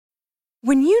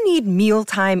When you need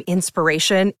mealtime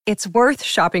inspiration, it's worth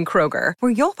shopping Kroger,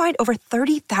 where you'll find over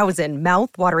 30,000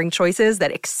 mouth-watering choices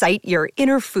that excite your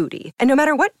inner foodie. And no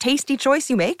matter what tasty choice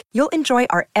you make, you'll enjoy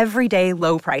our everyday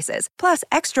low prices, plus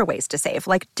extra ways to save,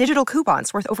 like digital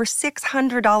coupons worth over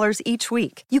 $600 each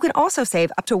week. You can also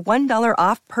save up to $1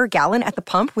 off per gallon at the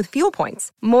pump with fuel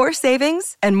points. More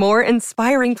savings and more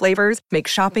inspiring flavors make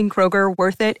shopping Kroger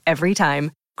worth it every time.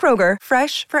 Kroger,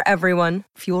 fresh for everyone.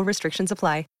 Fuel restrictions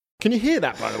apply. Can you hear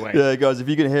that, by the way? Yeah, guys, if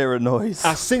you can hear a noise.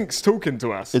 Our sink's talking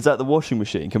to us. Is that the washing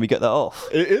machine? Can we get that off?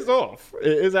 It is off.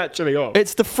 It is actually off.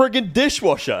 It's the friggin'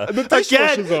 dishwasher. The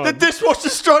dishwasher's again, on. the dishwasher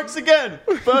strikes again.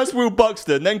 First Will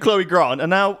Buxton, then Chloe Grant,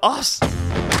 and now us.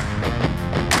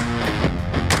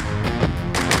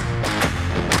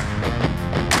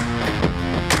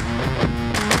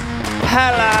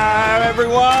 Hello,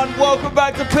 everyone. Welcome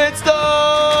back to Pit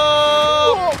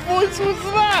Stop. What voice was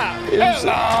that?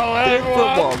 Hello,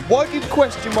 everyone. Why do you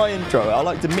question my intro? I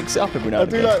like to mix it up every now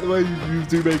and again. I do like the way you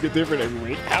do make it different every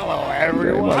week. Hello,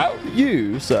 everyone.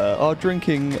 You, sir, are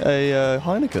drinking a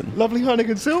Heineken. Lovely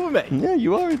Heineken Silver, mate. Yeah,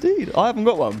 you are indeed. I haven't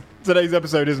got one. Today's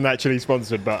episode isn't actually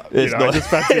sponsored, but It's not. I just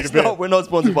fancied It's a bit. not. We're not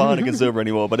sponsored by Heineken Silver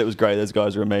anymore, but it was great. Those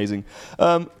guys are amazing.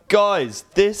 Guys,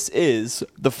 this is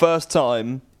the first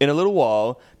time in a little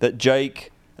while that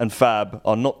Jake and Fab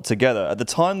are not together. At the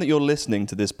time that you're listening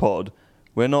to this pod,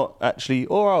 we're not actually,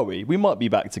 or are we? We might be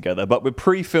back together, but we're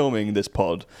pre-filming this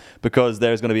pod because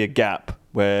there's going to be a gap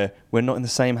where we're not in the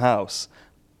same house.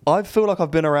 I feel like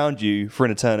I've been around you for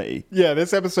an eternity. Yeah,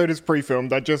 this episode is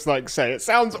pre-filmed. I'd just like say it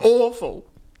sounds awful.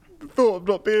 The thought of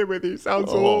not being with you sounds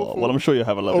awful. Well, I'm sure you'll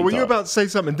have a lovely Or were time. you about to say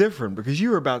something different? Because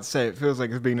you were about to say it feels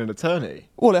like it's been an eternity.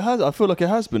 Well, it has. I feel like it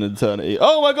has been an eternity.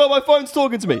 Oh my God, my phone's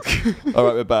talking to me. All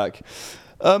right, we're back.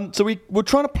 So we were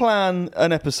trying to plan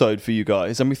an episode for you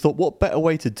guys, and we thought, what better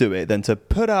way to do it than to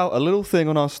put out a little thing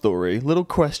on our story, little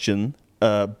question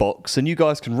box, and you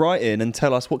guys can write in and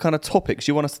tell us what kind of topics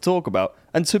you want us to talk about.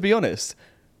 And to be honest,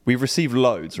 we've received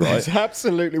loads, right? Yes,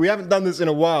 absolutely. We haven't done this in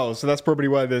a while, so that's probably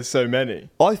why there's so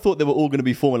many. I thought they were all going to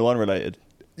be Formula One related.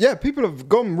 Yeah, people have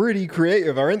gone really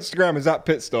creative. Our Instagram is at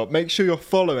Pitstop. Make sure you're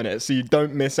following it so you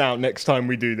don't miss out next time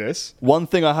we do this. One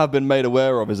thing I have been made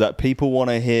aware of is that people want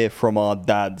to hear from our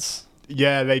dads.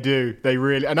 Yeah, they do. They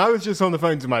really... And I was just on the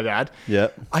phone to my dad. Yeah.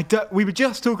 We were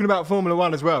just talking about Formula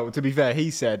One as well, to be fair.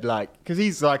 He said, like... Because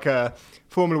he's like a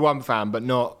Formula One fan, but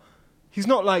not... He's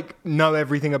not like know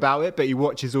everything about it, but he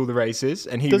watches all the races.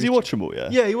 And Does he watch them all, yeah?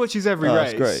 Yeah, he watches every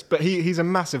race. That's great. But he's a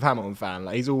massive Hamilton fan.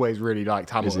 Like, he's always really liked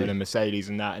Hamilton and Mercedes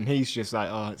and that. And he's just like,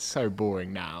 oh, it's so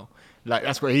boring now. Like,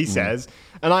 that's what he says.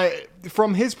 And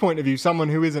from his point of view, someone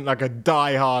who isn't like a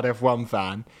die-hard F1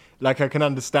 fan, like I can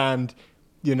understand...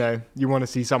 You know, you want to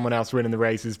see someone else winning the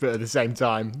races, but at the same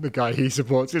time, the guy he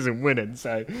supports isn't winning.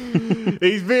 So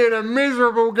he's being a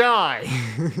miserable guy.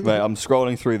 Mate, I'm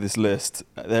scrolling through this list.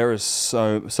 There are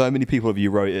so many people of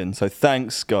you wrote in. So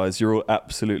thanks, guys. You're all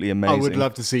absolutely amazing. I would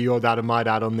love to see your dad and my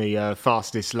dad on the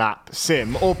fastest lap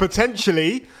sim, or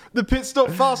potentially the pit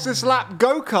stop fastest lap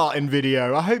go-karting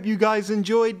video. I hope you guys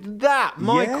enjoyed that.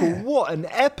 Michael, Yeah. what an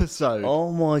episode.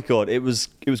 Oh my God. It was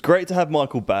great to have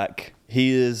Michael back. He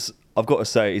is, I've got to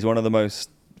say, he's one of the most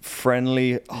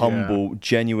friendly, humble,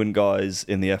 genuine guys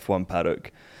in the F1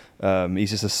 paddock. He's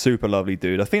just a super lovely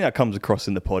dude. I think that comes across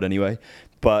in the pod anyway.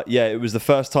 But yeah, it was the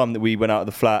first time that we went out of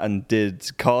the flat and did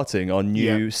karting, our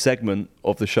new segment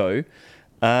of the show.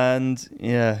 And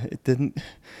yeah, it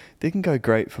didn't go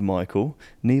great for Michael.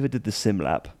 Neither did the sim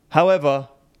lap. However,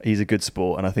 he's a good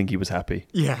sport, and I think he was happy.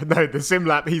 Yeah, no, the sim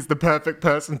lap, he's the perfect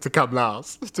person to come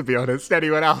last, to be honest.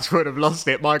 Anyone else would have lost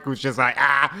it. Michael's just like,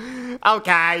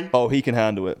 okay. Oh, he can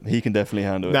handle it. He can definitely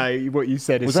handle it. No, what you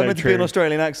said is Was so that meant to true. be an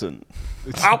Australian accent?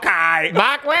 Okay,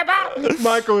 Mark Webber.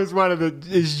 Michael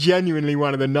is genuinely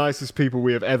one of the nicest people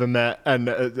we have ever met, and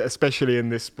especially in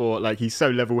this sport. Like, he's so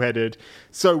level-headed,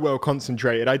 so well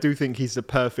concentrated. I do think he's the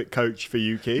perfect coach for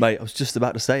Yuki. Mate, I was just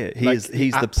about to say it. He's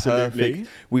the absolutely. perfect.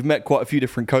 We've met quite a few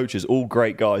different coaches, all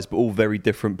great guys, but all very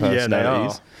different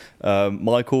personalities.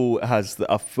 Michael has,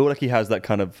 I feel like he has that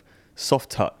kind of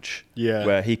soft touch,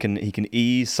 where he can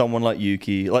ease someone like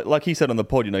Yuki. Like he said on the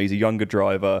pod, you know, he's a younger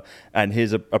driver, and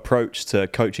his approach to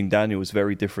coaching Daniel is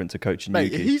very different to coaching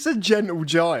Mate, Yuki. he's a gentle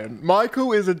giant.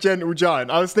 Michael is a gentle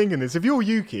giant. I was thinking this, if you're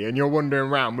Yuki and you're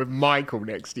wandering around with Michael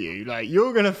next to you, like,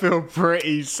 you're going to feel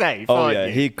pretty safe, aren't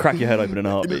you? He'd crack your head open in a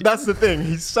heartbeat. That's the thing.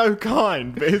 He's so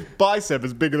kind, but his bicep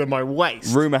is bigger than my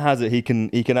waist. Rumour has it he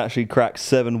can actually crack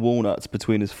 7 walnuts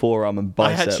between his forearm and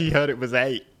bicep. I actually heard it was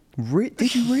 8.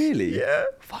 Did you really? Yeah.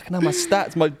 Fucking hell, my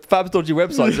stats, my Fab's Dodgy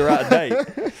websites are out of date.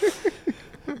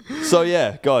 So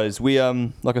yeah, guys, we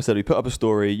like I said, we put up a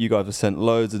story. You guys have sent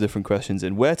loads of different questions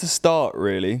in. Where to start,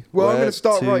 really? Well, I'm going to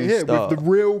start right here with the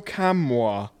Real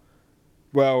Camois.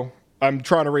 Well, I'm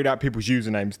trying to read out people's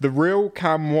usernames. The Real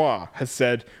Camois has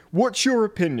said, "What's your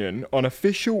opinion on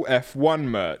official F1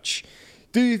 merch?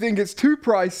 Do you think it's too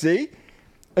pricey?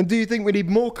 And do you think we need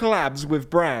more collabs with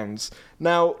brands?"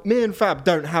 Now, me and Fab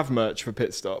don't have merch for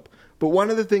Pit Stop, but one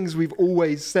of the things we've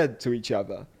always said to each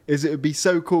other is it would be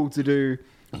so cool to do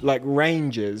like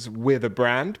ranges with a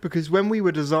brand, because when we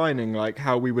were designing like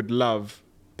how we would love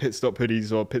Pit Stop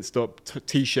hoodies or Pit Stop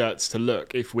t-shirts to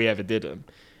look if we ever did them,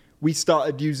 we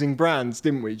started using brands,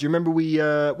 didn't we? Do you remember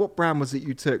what brand was it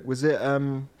you took? Was it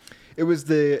it was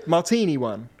the Martini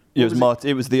one?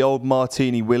 It was the old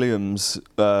Martini Williams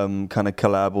kind of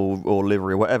collab or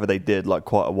livery or whatever they did like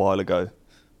quite a while ago.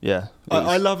 Yeah.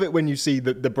 I love it when you see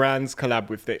the brands collab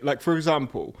with it. Like, for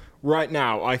example, right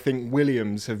now, I think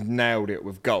Williams have nailed it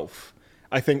with golf.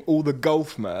 I think all the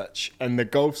golf merch and the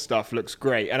golf stuff looks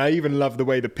great. And I even love the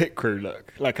way the pit crew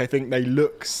look. Like, I think they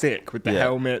look sick with the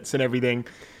helmets and everything.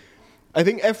 I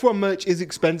think F1 merch is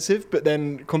expensive, but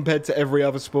then compared to every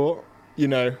other sport, you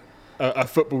know, a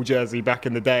football jersey back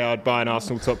in the day, I'd buy an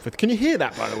Arsenal top fifth. Can you hear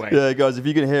that, by the way? Yeah, guys, if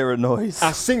you can hear a noise.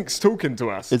 Our sink's talking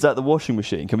to us. Is that the washing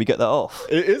machine? Can we get that off?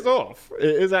 It is off. It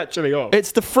is actually off.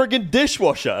 It's the friggin'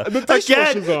 dishwasher. The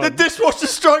dishwasher's again, on. the dishwasher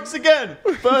strikes again.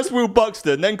 First Will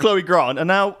Buxton, then Chloe Grant, and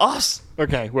now us.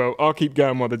 Okay, well, I'll keep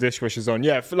going while the dishwasher's on.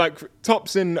 Yeah, for like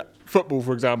tops in football,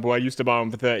 for example, I used to buy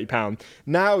them for £30.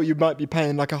 Now you might be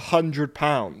paying like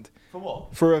 £100. For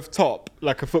what? For a top,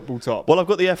 like a football top. Well, I've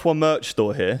got the F1 merch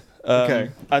store here. Okay.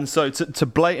 And so to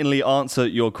blatantly answer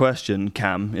your question,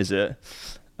 Cam, is it?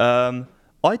 I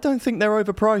don't think they're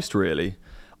overpriced, really.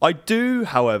 I do,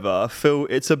 however, feel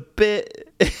it's a bit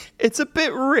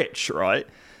rich, right?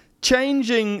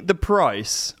 Changing the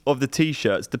price of the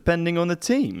t-shirts depending on the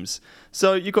teams.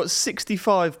 So you've got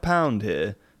 £65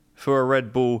 here for a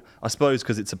Red Bull, I suppose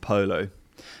because it's a polo.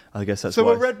 I guess that's so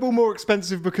why. are Red Bull more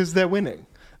expensive because they're winning?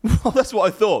 Well, that's what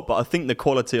I thought, but I think the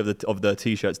quality of the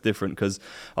t-shirt's different because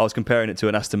I was comparing it to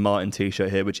an Aston Martin t-shirt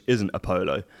here, which isn't a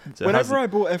polo. So whenever I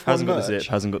bought F1 hasn't merch, got the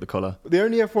zip, hasn't got the collar. The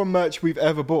only F1 merch we've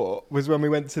ever bought was when we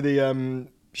went to the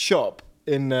shop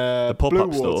in the pop-up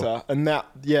Bluewater, store, and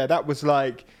that was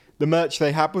like the merch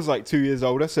they had was like 2 years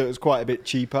older, so it was quite a bit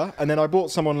cheaper. And then I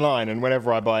bought some online, and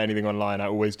whenever I buy anything online, I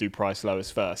always do price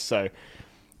lowest first. So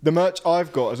the merch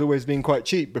I've got has always been quite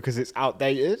cheap because it's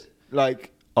outdated.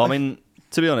 Like, I mean,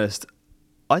 to be honest,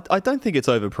 I don't think it's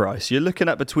overpriced. You're looking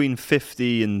at between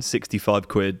 50 and 65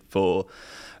 quid for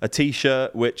a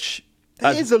t-shirt, which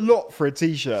it is a lot for a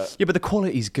t-shirt. Yeah, but the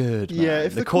quality's good, man. Yeah,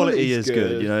 if the quality is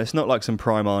good, you know, it's not like some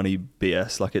Primani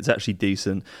BS. Like, it's actually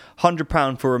decent.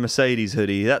 £100 for a Mercedes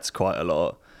hoodie, that's quite a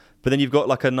lot. But then you've got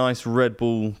like a nice Red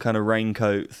Bull kind of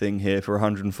raincoat thing here for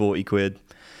 140 quid.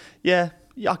 Yeah,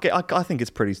 I think it's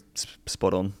pretty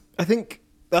spot on. I think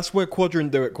that's where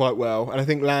Quadrant do it quite well, and I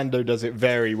think Lando does it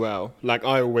very well. Like,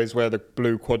 I always wear the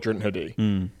blue Quadrant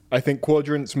hoodie. I think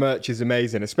Quadrant's merch is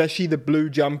amazing, especially the blue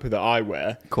jumper that I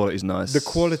wear. Quality's nice. The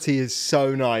quality is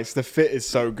so nice. The fit is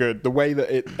so good. The way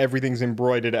that everything's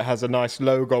embroidered, it has a nice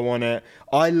logo on it.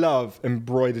 I love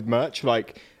embroidered merch.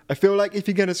 Like, I feel like if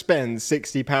you're going to spend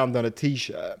 £60 on a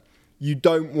t-shirt, you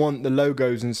don't want the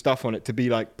logos and stuff on it to be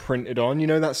like printed on. You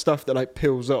know, that stuff that like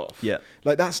peels off? Yeah.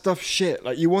 Like, that stuff shit.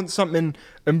 Like, you want something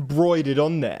embroidered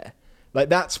on there. Like,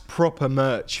 that's proper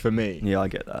merch for me. Yeah, I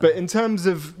get that. But in terms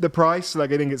of the price,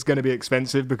 like, I think it's going to be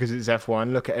expensive because it's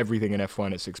F1. Look at everything in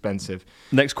F1, it's expensive.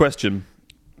 Next question.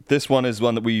 This one is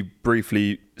one that we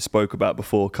briefly spoke about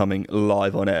before coming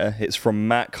live on air. It's from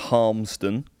Mac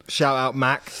Harmston. Shout out,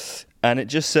 Mac. And it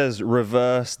just says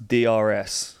reverse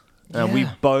DRS. And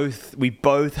we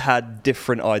both had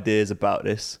different ideas about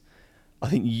this. I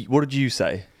think, what did you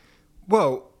say?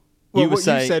 Well, what you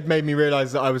said made me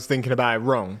realise that I was thinking about it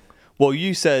wrong. Well,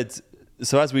 you said,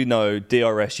 so as we know,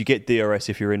 DRS, you get DRS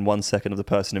if you're in 1 second of the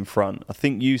person in front. I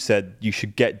think you said you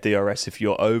should get DRS if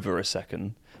you're over a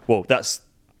second. Well, that's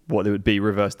what it would be,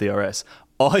 reverse DRS.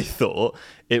 I thought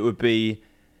it would be,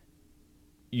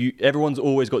 everyone's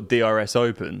always got DRS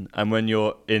open, and when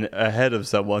you're in ahead of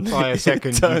someone by a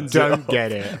second, you don't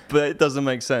get it. But it doesn't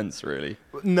make sense, really.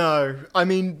 No, I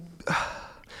mean,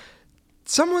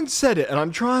 someone said it, and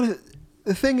I'm trying to.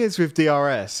 The thing is with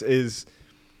DRS is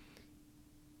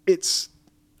it's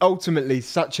ultimately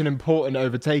such an important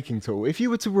overtaking tool. If you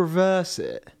were to reverse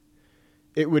it,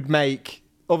 it would make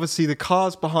obviously the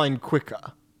cars behind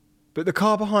quicker, but the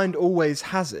car behind always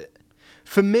has it.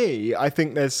 For me, I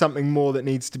think there's something more that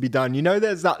needs to be done. You know,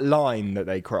 there's that line that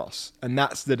they cross, and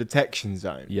that's the detection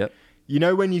zone. Yep. You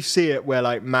know when you see it where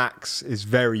like Max is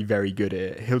very, very good at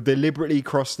it, he'll deliberately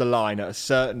cross the line at a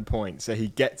certain point so he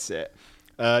gets it.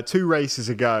 2 races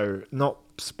ago, not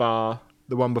Spa,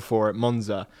 the one before at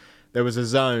Monza, there was a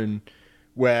zone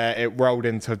where it rolled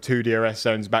into 2 DRS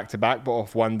zones back to back, but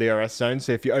off 1 DRS zone.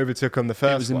 So if you overtook on the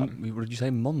first one, what did you say,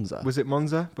 Monza? Was it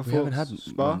Monza before? We haven't had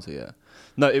Spa? Monza yet.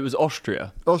 No, it was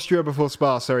Austria. Austria before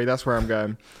Spa. Sorry, that's where I'm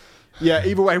going. Yeah,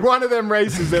 either way, one of them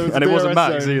races there was and a it wasn't DRS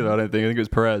Max zone. either. I don't think. I think it was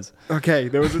Perez. Okay,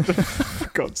 there was a for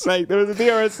God's sake, there was a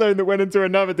DRS zone that went into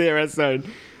another DRS zone,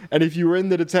 and if you were in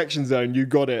the detection zone, you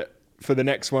got it for the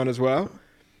next one as well.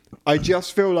 I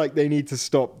just feel like they need to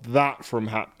stop that from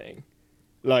happening.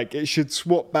 Like it should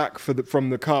swap back from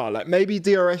the car. Like maybe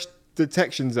DRS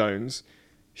detection zones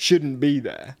shouldn't be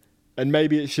there, and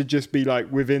maybe it should just be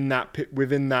like within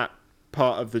that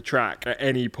part of the track at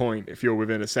any point. If you're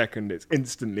within a second, it's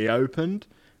instantly opened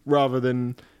rather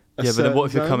than. But then what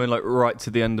if you're zone? coming like right to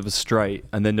the end of a straight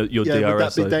and then your DRS would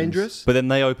that be opens? dangerous? But then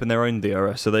they open their own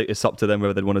DRS, so it's up to them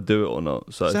whether they want to do it or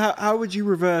not. So how would you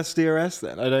reverse DRS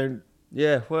then? I don't.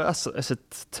 Yeah, well, that's a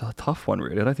tough one,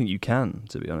 really. I don't think you can,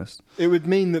 to be honest. It would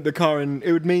mean that the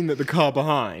car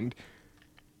behind.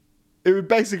 It would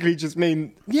basically just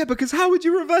mean because how would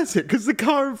you reverse it? Because the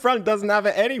car in front doesn't have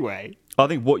it anyway. I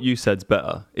think what you said's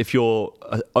better. If you're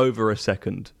over a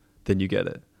second, then you get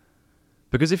it.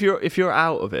 Because if you're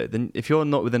out of it, then if you're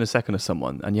not within a second of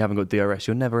someone and you haven't got DRS,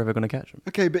 you're never ever going to catch them.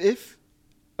 Okay, but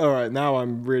all right, now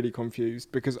I'm really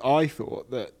confused because I thought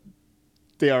that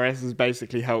DRS is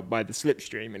basically helped by the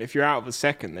slipstream, and if you're out of a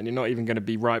second, then you're not even going to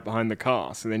be right behind the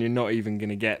car, so then you're not even going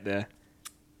to get the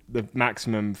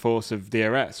maximum force of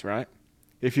DRS, right?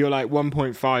 If you're like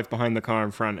 1.5 behind the car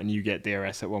in front and you get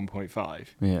DRS at 1.5,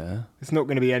 Yeah. it's not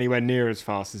going to be anywhere near as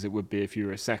fast as it would be if you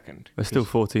were a second. It's still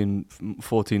 14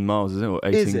 miles, isn't it? Or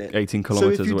 18, Is it? 18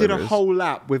 kilometres. So if you did a whole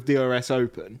lap with DRS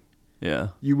open, yeah,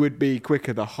 you would be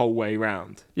quicker the whole way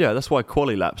round. Yeah, that's why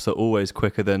quali laps are always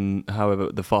quicker than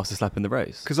however the fastest lap in the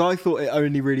race. Because I thought it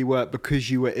only really worked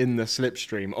because you were in the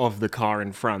slipstream of the car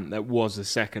in front that was a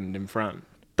second in front.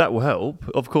 That will help.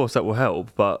 Of course, that will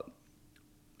help. But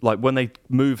like when they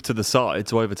move to the side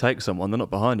to overtake someone, they're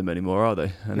not behind them anymore, are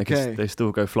they? And they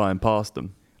still go flying past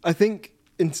them. I think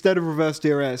instead of reverse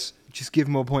DRS, just give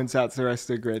more points out to the rest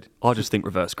of the grid. I just think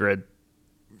reverse grid.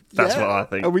 That's what I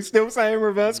think. Are we still saying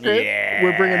reverse grid? Yeah.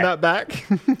 We're bringing that back.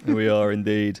 We are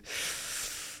indeed.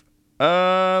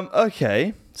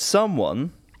 Okay.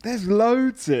 Someone. There's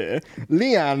loads here.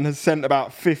 Leanne has sent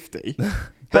about 50.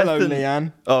 Hello,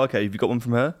 Leanne. Oh, okay. Have you got one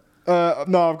from her?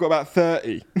 No, I've got about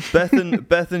 30.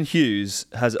 Bethan Hughes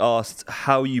has asked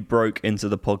how you broke into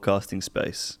the podcasting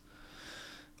space.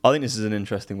 I think this is an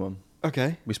interesting one.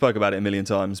 Okay. We spoke about it a million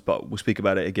times, but we'll speak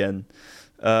about it again.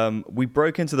 We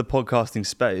broke into the podcasting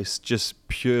space just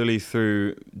purely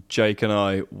through Jake and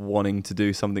I wanting to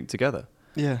do something together.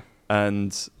 Yeah.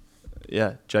 And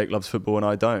yeah, Jake loves football and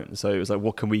I don't. So it was like,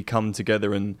 what can we come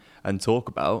together and talk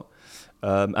about?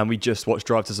 And we just watched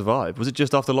Drive to Survive. Was it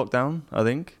just after lockdown, I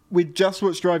think? We just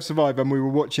watched Drive to Survive and we were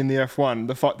watching the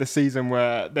F1, the season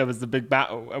where there was the big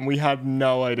battle, and we had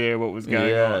no idea what was going on.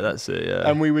 Yeah, that's it, yeah.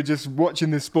 And we were just watching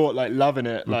this sport, like loving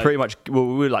it. We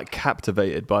were like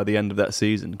captivated by the end of that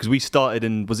season. Because we started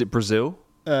in, was it Brazil?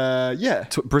 Yeah.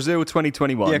 Brazil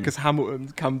 2021. Yeah, because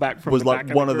Hamilton's come back from was the like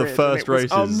back one of the grid, first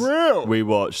races unreal. We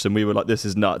watched, and we were like, this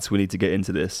is nuts, we need to get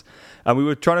into this. And we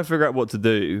were trying to figure out what to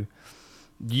do.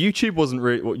 YouTube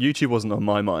wasn't on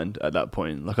my mind at that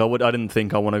point. Like I didn't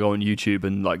think I want to go on YouTube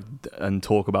and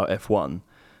talk about F1.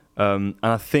 And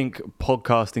I think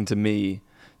podcasting to me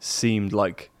seemed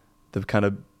like the kind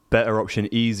of better option,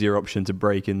 easier option to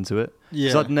break into it. Yeah.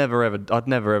 Because I'd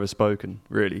never ever spoken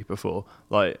really before.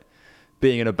 Like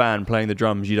being in a band playing the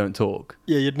drums, you don't talk.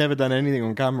 Yeah, you'd never done anything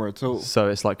on camera at all. So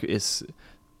it's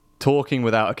talking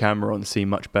without a camera on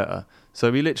seemed much better. So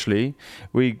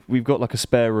we've got like a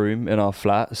spare room in our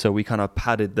flat, so we kind of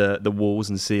padded the walls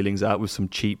and ceilings out with some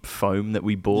cheap foam that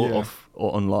we bought off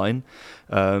or online.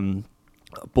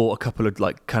 Bought a couple of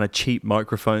like kind of cheap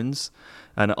microphones,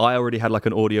 and I already had like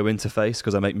an audio interface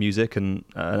because I make music and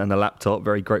a laptop.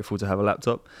 Very grateful to have a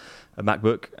laptop, a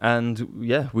MacBook, and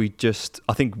yeah, we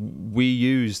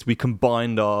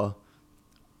combined our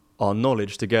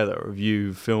knowledge together of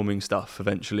you filming stuff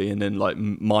eventually, and then like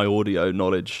my audio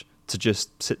knowledge to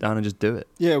just sit down and just do it.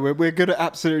 Yeah, we're good at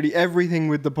absolutely everything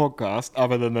with the podcast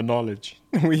other than the knowledge.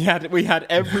 We had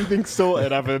everything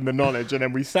sorted other than the knowledge, and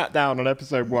then we sat down on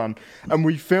episode 1 and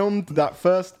we filmed that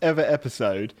first ever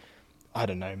episode. I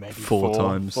don't know, maybe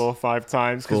 4 or 5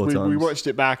 times, because we watched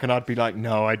it back and I'd be like,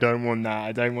 no, I don't want that.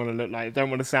 I don't want to look like, I don't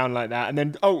want to sound like that. And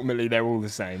then ultimately they're all the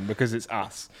same because it's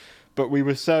us. But we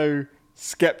were so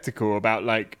skeptical about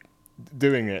like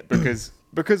doing it because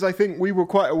I think we were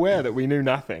quite aware that we knew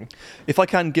nothing. If I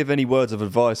can give any words of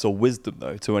advice or wisdom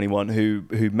though to anyone who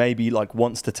maybe like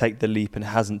wants to take the leap and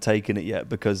hasn't taken it yet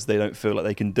because they don't feel like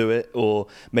they can do it, or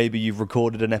maybe you've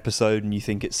recorded an episode and you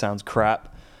think it sounds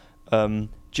crap,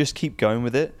 just keep going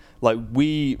with it. Like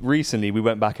we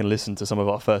went back and listened to some of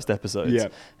our first episodes. Yeah.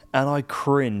 And I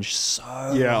cringed so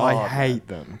hard. I hate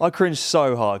them. I cringed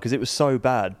so hard because it was so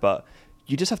bad, but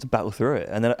you just have to battle through it,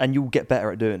 and you'll get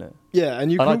better at doing it. Yeah, and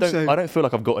I don't feel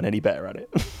like I've gotten any better at it,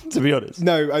 to be honest.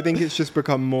 No, I think it's just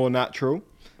become more natural.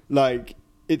 Like,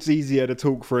 it's easier to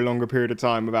talk for a longer period of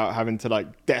time without having to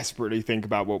like desperately think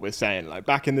about what we're saying. Like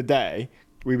back in the day,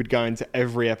 we would go into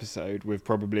every episode with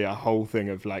probably a whole thing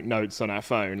of like notes on our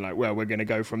phone, like, well, we're going to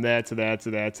go from there to there to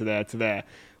there to there to there.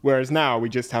 Whereas now we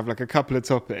just have like a couple of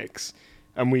topics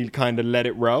and we kind of let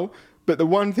it roll. But the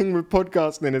one thing with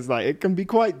podcasting is like it can be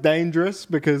quite dangerous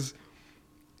because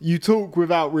you talk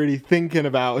without really thinking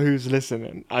about who's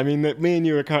listening. I mean, that me and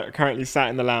you are currently sat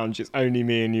in the lounge. It's only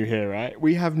me and you here, right?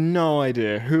 We have no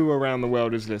idea who around the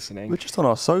world is listening. We're just on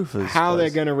our sofas. How they're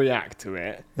going to react to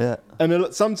it. Yeah.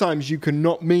 And sometimes you can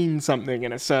not mean something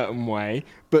in a certain way,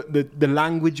 but the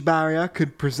language barrier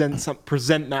could present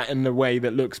that in a way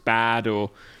that looks bad or...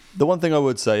 The one thing I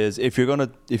would say is if you want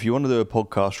to do a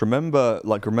podcast,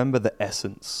 remember the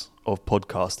essence of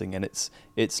podcasting, and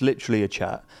it's literally a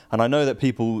chat. And I know that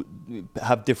people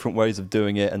have different ways of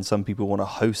doing it, and some people want to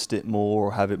host it more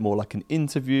or have it more like an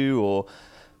interview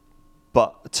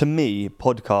but to me,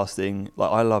 podcasting,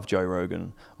 like I love Joe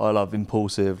Rogan, I love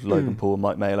Impulsive, Logan Paul,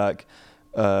 Mike Malak.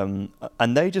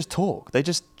 And they just talk, they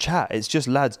just chat. It's just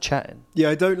lads chatting. Yeah,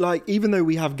 I don't like, even though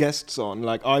we have guests on,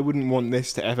 like I wouldn't want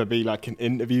this to ever be like an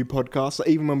interview podcast. Like,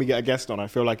 even when we get a guest on, I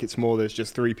feel like it's more there's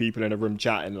just three people in a room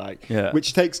chatting,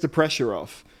 which takes the pressure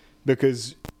off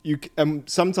because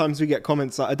sometimes we get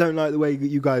comments like, I don't like the way that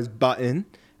you guys butt in,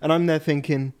 and I'm there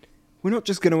thinking, we're not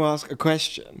just going to ask a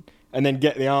question and then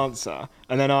get the answer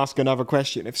and then ask another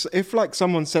question. If like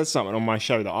someone says something on my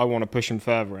show that I want to push them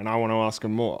further and I want to ask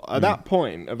them more, at that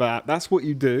point that's what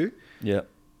you do. Yeah.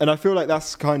 And I feel like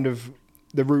that's kind of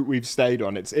the route we've stayed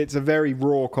on. It's a very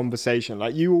raw conversation.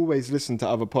 Like you always listen to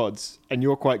other pods and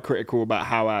you're quite critical about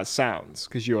how ours sounds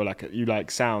because you like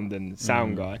sound and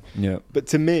sound guy. Yeah. But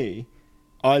to me,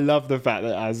 I love the fact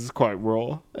that ours is quite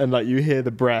raw and like you hear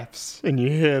the breaths and you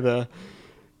hear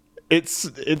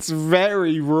It's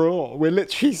very raw. We're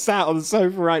literally sat on the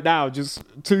sofa right now, just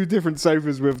two different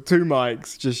sofas with two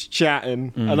mics, just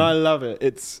chatting, and I love it.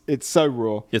 It's so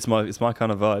raw. It's my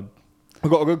kind of vibe. I've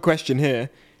got a good question here.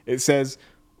 It says,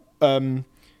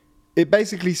 it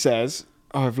basically says,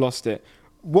 oh, I've lost it.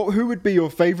 Who would be your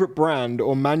favorite brand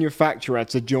or manufacturer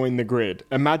to join the grid?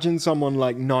 Imagine someone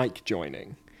like Nike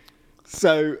joining.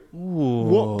 So,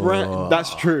 what brand?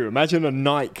 That's true. Imagine a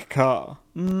Nike car.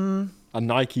 A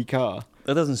Nike car.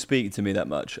 That doesn't speak to me that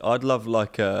much. I'd love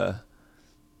like only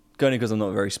because I'm not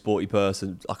a very sporty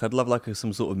person. Like I'd love like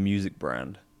some sort of music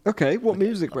brand. Okay, what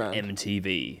music brand?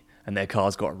 MTV, and their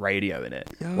car's got a radio in it,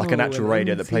 like an actual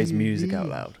radio that plays music out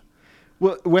loud.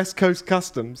 Well, West Coast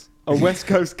Customs, a West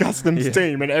Coast Customs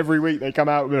team, and every week they come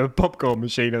out with a popcorn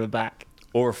machine in the back.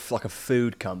 Or like a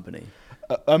food company.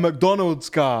 A McDonald's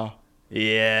car.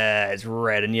 Yeah, it's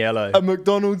red and yellow. A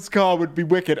McDonald's car would be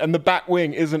wicked, and the back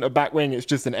wing isn't a back wing, it's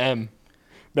just an M.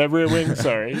 Their rear wing,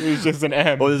 sorry, it's just an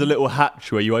M. Or there's a little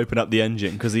hatch where you open up the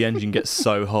engine, because the engine gets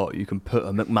so hot, you can put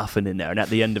a McMuffin in there, and at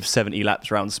the end of 70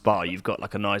 laps around Spa, you've got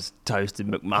like a nice toasted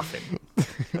McMuffin.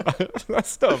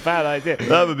 That's not a bad idea.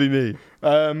 That would be me.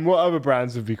 What other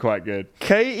brands would be quite good?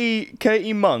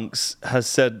 Katie Monks has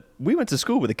said, we went to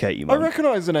school with a Katie Monk. I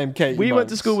recognise the name Katie We went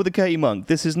to school with a Katie Monk.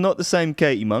 This is not the same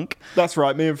Katie Monk. That's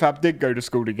right, me and Fab did go to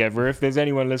school together. If there's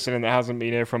anyone listening that hasn't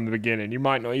been here from the beginning, you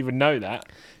might not even know that.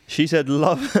 She said,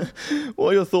 what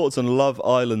are your thoughts on Love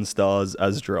Island stars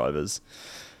as drivers?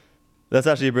 That's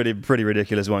actually a pretty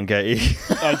ridiculous one, Katie.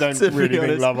 I don't really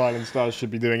think Love Island stars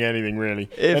should be doing anything, really.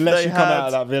 Unless you come out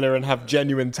of that villa and have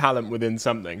genuine talent within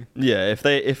something. Yeah, if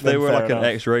they were like an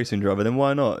ex-racing driver, then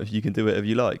why not? If you can do it if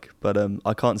you like. But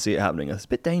I can't see it happening. It's a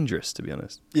bit dangerous, to be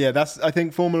honest. Yeah, I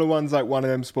think Formula One's like one of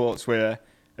them sports where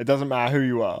it doesn't matter who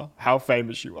you are, how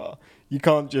famous you are. You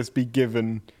can't just be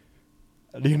given...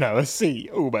 a seat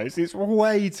almost. It's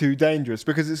way too dangerous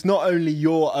because it's not only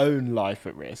your own life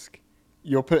at risk,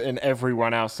 you're putting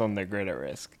everyone else on the grid at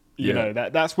risk. You know,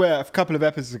 that's where a couple of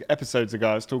episodes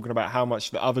ago I was talking about how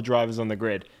much the other drivers on the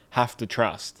grid have to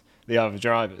trust the other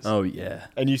drivers. Oh, yeah.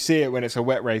 And you see it when it's a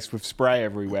wet race with spray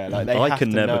everywhere. Like they I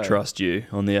can never trust you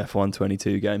on the F1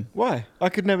 22 game. Why? I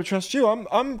could never trust you.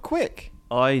 I'm quick.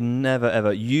 I never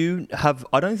ever.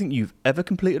 I don't think you've ever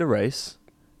completed a race.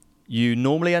 You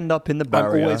normally end up in the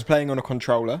barrier. I'm always playing on a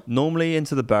controller. Normally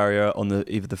into the barrier on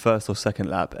either the first or second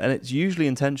lap, and it's usually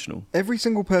intentional. Every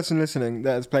single person listening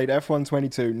that has played F1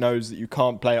 22 knows that you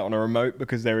can't play it on a remote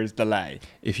because there is delay.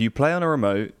 If you play on a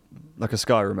remote, like a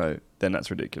Sky remote, then that's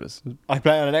ridiculous. I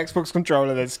play on an Xbox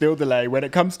controller, there's still delay. When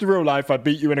it comes to real life, I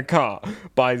beat you in a car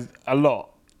by a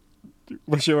lot.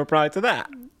 What's your reply to that?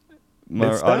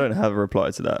 I don't have a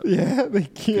reply to that. Yeah,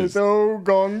 it's all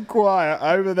gone quiet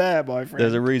over there, my friend.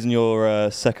 There's a reason you're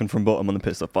second from bottom on the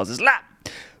pit stop buzzers lap.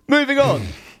 Moving on.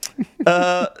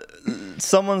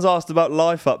 Someone's asked about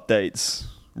life updates.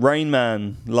 Rain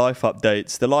Man, life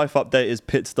updates. The life update is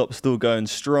pit stop still going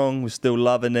strong. We're still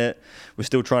loving it. We're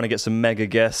still trying to get some mega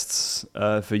guests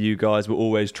for you guys. We're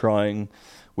always trying.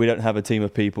 We don't have a team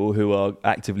of people who are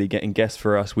actively getting guests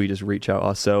for us. We just reach out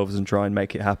ourselves and try and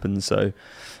make it happen. So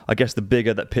I guess the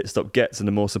bigger that pit stop gets and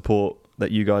the more support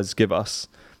that you guys give us,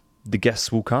 the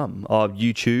guests will come. Our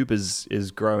YouTube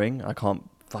is growing. I can't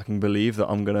fucking believe that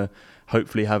I'm going to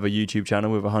hopefully have a YouTube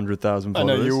channel with 100,000 followers.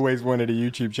 I know you always wanted a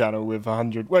YouTube channel with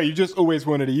 100. Well, you just always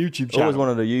wanted a YouTube channel. Always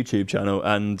wanted a YouTube channel,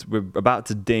 and we're about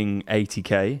to ding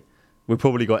 80k. We've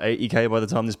probably got 80k by the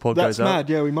time this pod goes out. That's mad.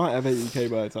 Yeah, we might have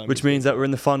 80k by the time. Which means that we're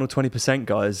in the final 20%,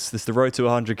 guys. This is the road to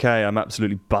 100k. I'm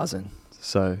absolutely buzzing.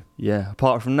 So yeah.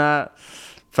 Apart from that,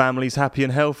 family's happy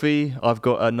and healthy. I've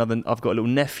got a little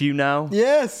nephew now.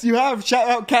 Yes, you have. Shout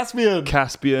out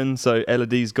Caspian. So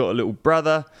Elodie's got a little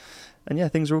brother. And yeah,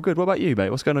 things are all good. What about you, mate?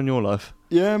 What's going on in your life?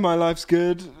 Yeah, my life's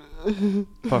good.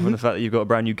 Apart from the fact that you've got a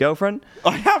brand new girlfriend?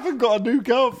 I haven't got a new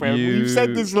girlfriend. You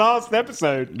said this last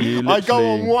episode. I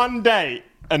go on one date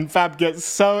and Fab gets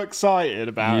so excited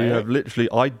about it. You have literally...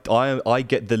 I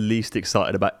get the least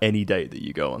excited about any date that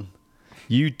you go on.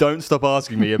 You don't stop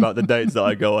asking me about the dates that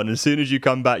I go on. As soon as you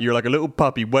come back, you're like a little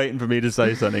puppy waiting for me to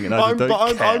say something, and I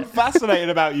don't care. I'm fascinated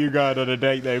about you going on a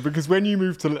date, though, because when you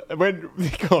move to...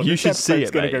 God, you should see it,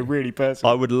 it's going to go really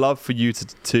personal. I would love for you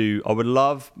to... I would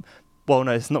love... Well,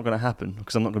 no, it's not going to happen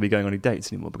because I'm not going to be going on any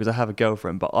dates anymore because I have a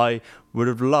girlfriend. But I would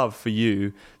have loved for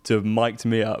you to have mic'd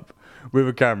me up with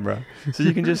a camera so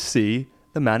you can just see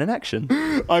the man in action.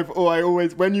 I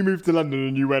always, when you moved to London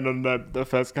and you went on the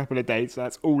first couple of dates,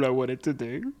 that's all I wanted to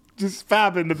do. Just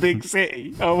Fab in the big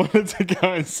city. I wanted to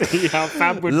go and see how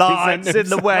Fab would Lights present himself. in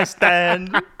the West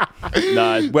End.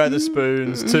 No,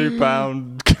 Weatherspoons,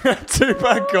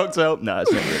 £2 cocktail. No,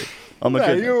 it's not really.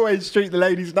 You always treat the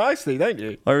ladies nicely, don't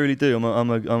you? I really do. I'm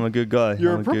a good guy.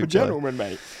 You're a proper gentleman,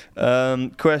 mate.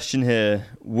 Question here: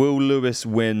 will Lewis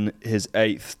win his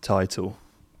 8th title?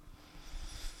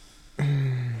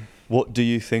 What do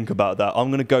you think about that? I'm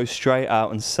going to go straight out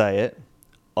and say it.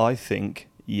 I think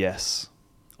yes.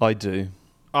 I do.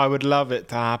 I would love it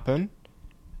to happen.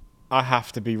 I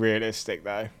have to be realistic,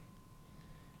 though.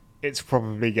 It's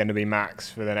probably going to be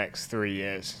Max for the next 3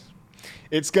 years.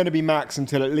 It's going to be Max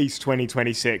until at least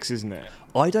 2026, isn't it?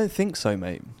 I don't think so,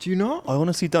 mate. Do you not? I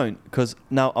honestly don't, because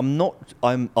now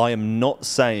I am not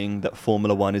saying that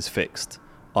Formula 1 is fixed.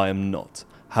 I am not.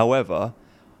 However,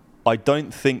 I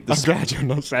don't think I'm glad you're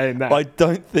not saying that. I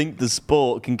don't think the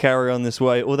sport can carry on this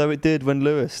way, although it did when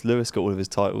Lewis got all of his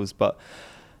titles, but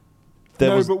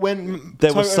there was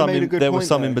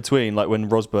some in between, like when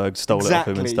Rosberg stole it off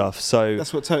him and stuff. So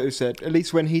that's what Toto said. At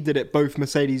least when he did it, both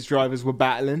Mercedes drivers were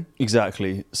battling.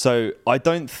 Exactly. So I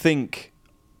don't think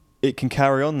it can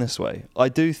carry on this way. I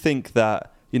do think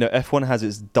that, F1 has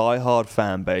its diehard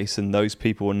fan base, and those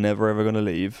people are never ever going to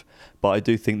leave. But I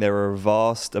do think there are a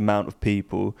vast amount of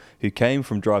people who came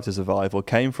from Drive to Survive or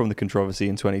came from the controversy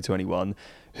in 2021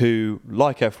 who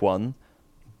like F1,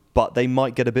 but they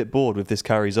might get a bit bored if this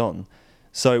carries on.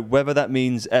 So whether that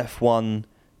means F1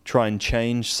 try and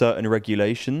change certain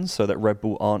regulations so that Red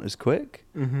Bull aren't as quick,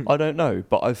 I don't know.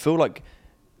 But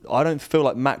I don't feel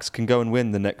like Max can go and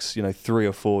win the next 3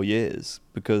 or 4 years,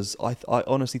 because I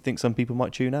honestly think some people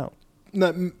might tune out.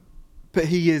 No, but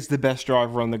he is the best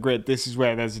driver on the grid. This is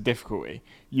where there's a difficulty,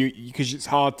 because it's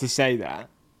hard to say that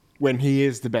when he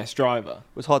is the best driver.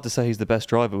 It's hard to say he's the best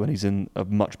driver when he's in a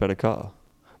much better car.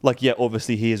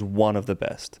 Obviously he is one of the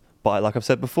best. But like I've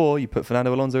said before, you put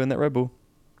Fernando Alonso in that Red Bull.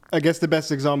 I guess the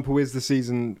best example is the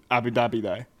season Abu Dhabi,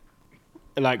 though.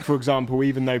 Like, for example,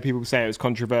 even though people say it was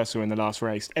controversial in the last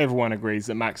race, everyone agrees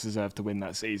that Max deserved to win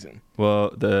that season.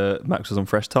 Well, Max was on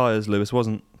fresh tyres, Lewis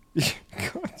wasn't.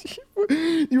 God,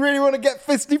 you really want to get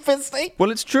fisty? Well,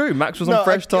 it's true. Max was on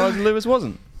fresh tyres and Lewis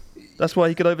wasn't. That's why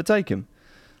he could overtake him.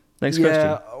 Next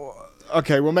question.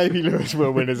 Okay, well, maybe Lewis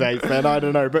will win his 8th then. I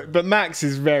don't know. But Max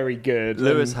is very good.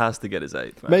 Lewis has to get his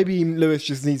 8th. Man. Maybe Lewis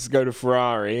just needs to go to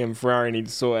Ferrari and Ferrari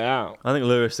needs to sort it out. I think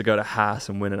Lewis to go to Haas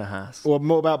and win in a Haas. Or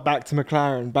more about back to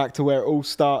McLaren, back to where it all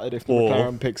started if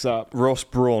McLaren picks up. Ross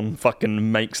Brawn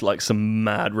fucking makes like some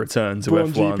mad return to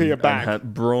Brawn F1. GP are back.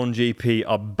 Brawn GP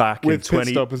are back With in Pit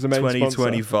Stop as the main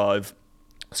 2025.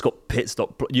 It's got pit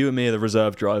stop. You and me are the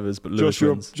reserve drivers, but Lewis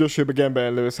wins. Joshua Begembe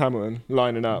and Lewis Hamilton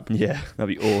lining up. Yeah,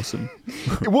 that'd be awesome.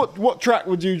 What track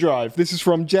would you drive? This is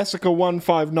from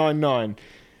Jessica1599.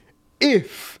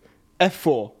 If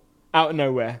F4, out of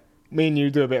nowhere, me and you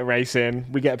do a bit of racing,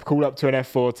 we get called up to an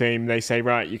F4 team, they say,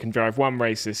 right, you can drive one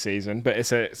race this season, but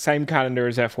it's the same calendar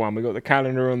as F1. We've got the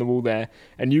calendar on the wall there,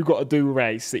 and you got to do a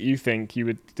race that you think you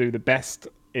would do the best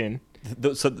in.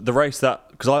 So the race that,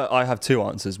 because I have two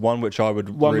answers, one which I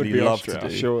would really love Austria, to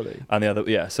do, surely, and the other,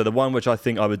 yeah. So the one which I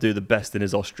think I would do the best in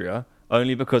is Austria,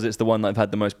 only because it's the one that I've had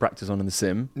the most practice on in the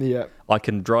sim. Yeah, I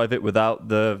can drive it without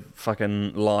the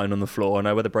fucking line on the floor. I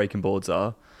know where the braking boards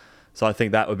are, so I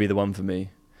think that would be the one for me.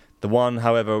 The one,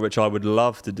 however, which I would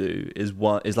love to do is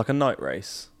like a night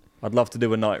race. I'd love to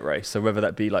do a night race. So whether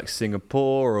that be like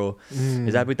Singapore or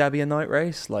is Abu Dhabi a night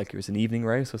race? Like it's an evening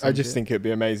race or something? I just think it'd be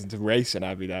amazing to race in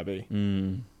Abu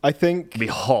Dhabi. I think it'd be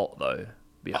hot though.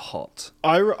 Be hot.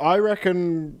 I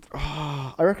reckon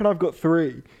I've got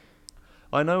 3.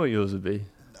 I know what yours would be.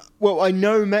 Well, I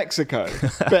know Mexico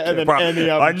better than any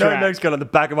other I know track. Mexico on the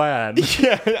back of my hand.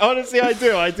 Yeah, honestly, I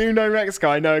do. I do know Mexico.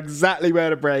 I know exactly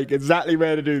where to brake, exactly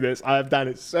where to do this. I have done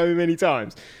it so many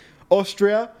times.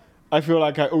 Austria, I feel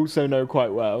like I also know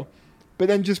quite well. But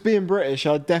then just being British,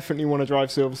 I definitely want to drive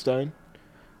Silverstone.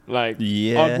 Like,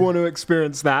 yeah. I'd want to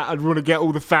experience that. I'd want to get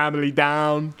all the family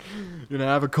down,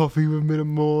 have a coffee with them in the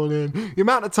morning. The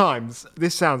amount of times,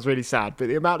 this sounds really sad, but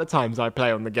the amount of times I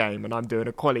play on the game and I'm doing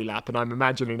a quali lap and I'm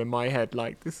imagining in my head,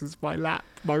 like, this is my lap.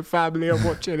 My family are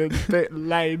watching in pit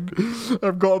lane.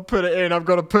 I've got to put it in.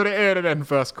 And then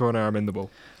first corner, I'm in the ball.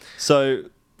 So,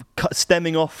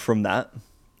 stemming off from that,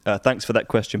 thanks for that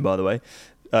question, by the way.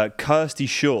 Kirsty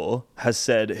Shaw has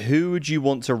said, who would you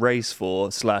want to race for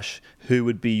 / who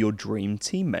would be your dream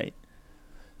teammate?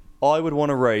 I would want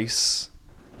to race.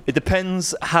 It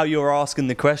depends how you're asking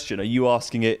the question. Are you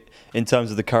asking it in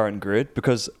terms of the current grid?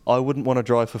 Because I wouldn't want to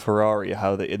drive for Ferrari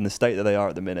in the state that they are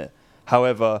at the minute.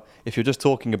 However, if you're just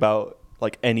talking about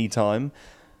like any time,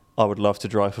 I would love to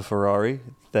drive for Ferrari.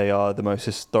 They are the most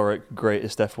historic,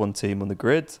 greatest F1 team on the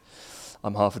grid.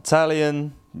 I'm half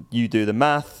Italian. You do the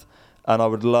math. And I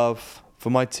would love for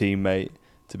my teammate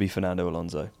to be Fernando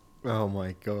Alonso. Oh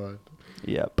my God.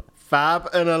 Yep. Fab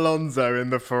and Alonso in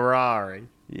the Ferrari.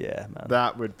 Yeah, man.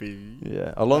 That would be...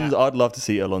 Yeah. Alonso. I'd love to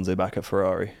see Alonso back at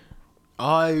Ferrari.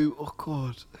 Oh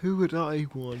God. Who would I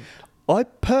want? I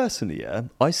personally,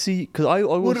 I see... Because I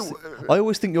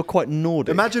always think you're quite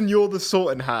Nordic. Imagine you're the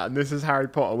sorting hat and this is Harry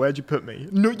Potter. Where'd you put me?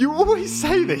 No, you always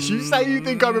say this. You say you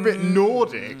think I'm a bit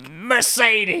Nordic.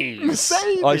 Mercedes.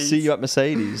 I see you at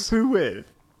Mercedes. Who with?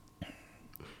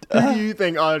 Who do you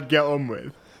think I'd get on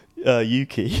with?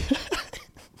 Yuki.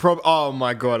 Oh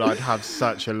my God, I'd have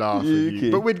such a laugh with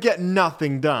you. But we'd get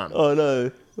nothing done. Oh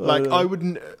no. I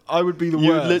would be the worst.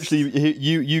 Would literally,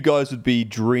 you guys would be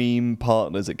dream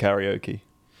partners at karaoke.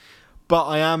 But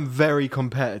I am very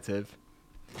competitive.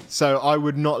 So I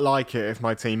would not like it if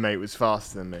my teammate was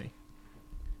faster than me.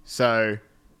 So...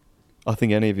 I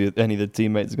think any of the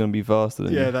teammates are going to be faster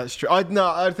than you. Yeah, that's true.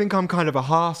 I think I'm kind of a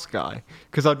Haas guy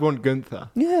because I'd want Gunther.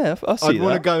 Yeah, I see I'd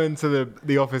want to go into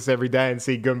the office every day and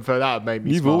see Gunther. That would make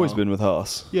me You've smile. always been with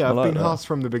Haas. Yeah, I've been Haas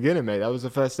from the beginning, mate. That was the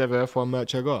first ever F1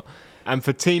 merch I got. And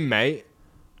for teammate,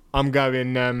 I'm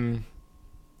going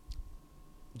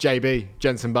JB,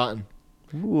 Jenson Button.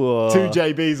 Whoa. 2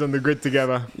 JBs on the grid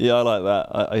together. Yeah, I like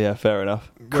that. Yeah, fair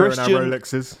enough. Wearing our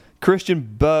Rolexes.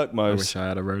 Christian Berkmos I wish I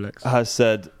had a Rolex. Has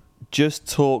said... Just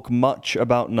talk much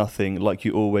about nothing like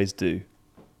you always do.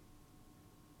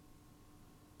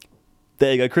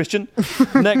 There you go, Christian.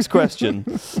 Next question.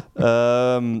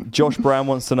 Josh Brown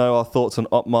wants to know our thoughts on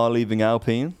Otmar leaving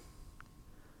Alpine.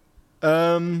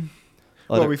 Well,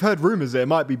 we've heard rumours that it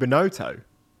might be Binotto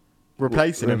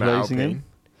replacing him at Alpine.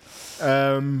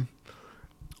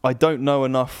 I don't know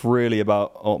enough really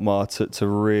about Otmar to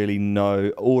really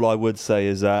know. All I would say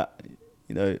is that,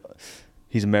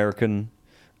 he's American.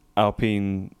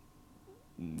 Alpine,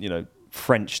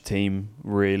 French team,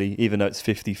 really, even though it's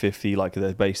 50-50, like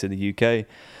they're based in the UK.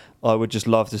 I would just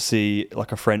love to see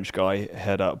like a French guy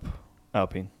head up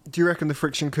Alpine. Do you reckon the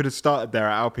friction could have started there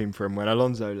at Alpine for him when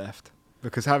Alonso left?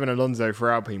 Because having Alonso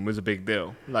for Alpine was a big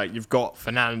deal. Like, you've got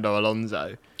Fernando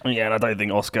Alonso. Yeah, and I don't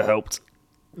think Oscar helped,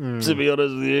 to be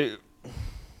honest with you.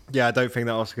 Yeah, I don't think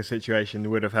that Oscar situation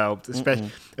would have helped,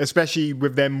 especially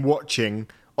with them watching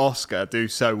Oscar do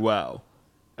so well.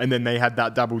 And then they had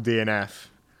that double DNF.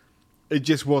 It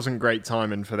just wasn't great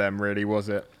timing for them, really, was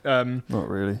it? Not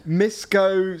really.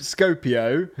 Misco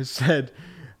Scopio has said,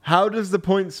 how does the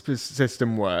points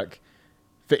system work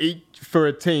for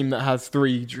a team that has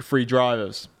three free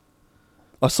drivers?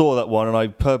 I saw that one and I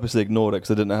purposely ignored it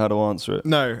because I didn't know how to answer it.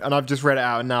 No, and I've just read it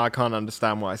out and now I can't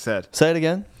understand what I said. Say it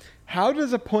again. How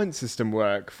does a point system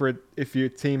work if your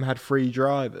team had free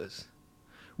drivers?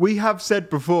 We have said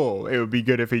before it would be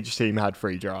good if each team had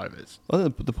free drivers.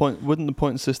 Well, wouldn't the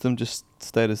point system just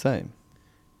stay the same?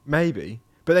 Maybe,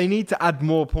 but they need to add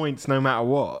more points no matter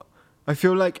what. I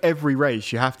feel like every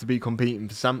race you have to be competing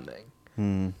for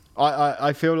something.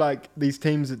 I feel like these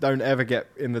teams that don't ever get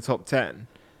in the top 10.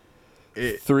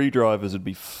 3 drivers would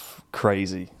be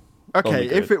crazy. Okay,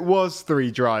 if it was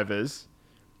 3 drivers,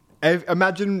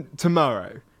 imagine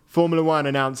tomorrow. Formula One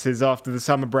announces after the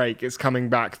summer break it's coming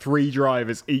back 3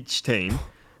 drivers each team.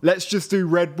 Let's just do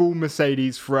Red Bull,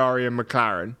 Mercedes, Ferrari and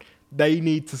McLaren. They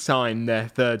need to sign their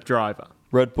 3rd driver.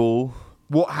 Red Bull.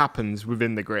 What happens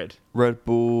within the grid? Red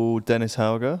Bull, Dennis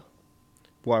Hauger.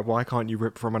 Why can't you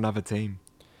rip from another team?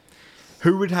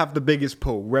 Who would have the biggest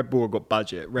pull? Red Bull got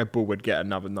budget. Red Bull would get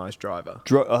another nice driver.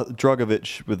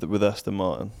 Dragovic with Aston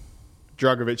Martin.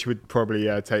 Dragovic would probably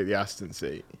take the Aston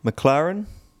seat. McLaren.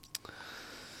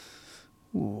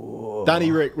 Whoa. Danny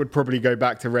Rick would probably go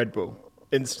back to Red Bull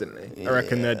instantly. I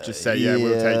reckon they'd just say,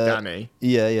 we'll take Danny.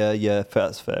 Yeah.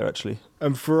 That's fair, actually.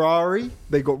 And Ferrari,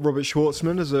 they got Robert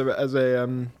Schwartzman as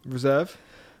a reserve.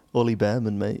 Ollie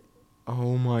Behrman, mate.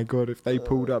 Oh my God, if they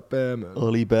pulled up Behrman.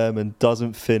 Ollie Behrman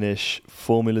doesn't finish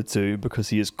Formula 2 because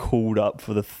he is called up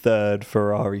for the 3rd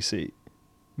Ferrari seat.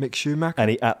 Mick Schumacher? And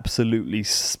he absolutely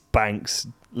spanks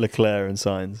Leclerc and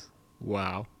Sainz.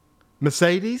 Wow.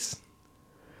 Mercedes?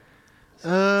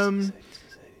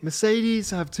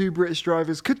 Mercedes have 2 British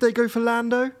drivers. Could they go for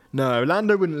Lando? No,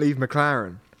 Lando wouldn't leave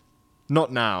McLaren.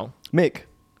 Not now. Mick.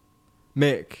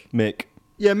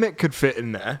 Yeah, Mick could fit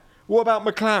in there. What about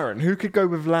McLaren? Who could go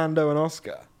with Lando and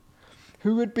Oscar?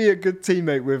 Who would be a good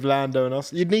teammate with Lando and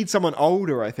Oscar? You'd need someone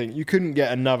older, I think. You couldn't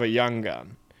get another young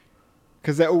gun.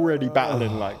 Because they're already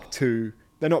battling like 2...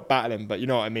 They're not battling, but you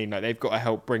know what I mean? Like they've got to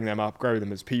help bring them up, grow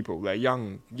them as people. They're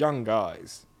young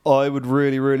guys. I would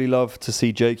really, really love to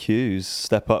see Jake Hughes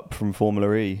step up from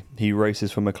Formula E. He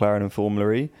races for McLaren and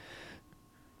Formula E.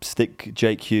 Stick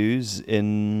Jake Hughes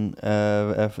in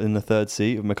the 3rd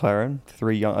seat of McLaren.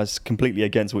 3 young. I was completely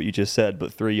against what you just said,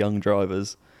 but 3 young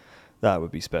drivers. That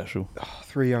would be special.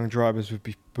 3 young drivers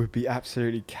would be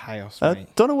absolutely chaos, I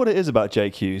mate. don't know what it is about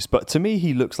Jake Hughes, but to me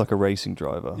he looks like a racing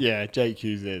driver. Yeah, Jake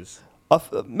Hughes is.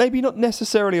 Maybe not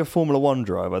necessarily a Formula 1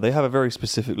 driver. They have a very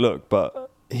specific look, but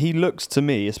he looks to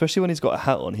me, especially when he's got a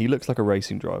hat on, he looks like a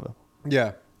racing driver.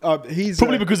 Yeah. He's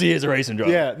probably because he is a racing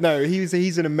driver. Yeah, no,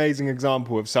 he's an amazing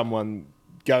example of someone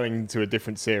going to a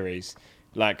different series.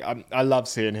 Like, I love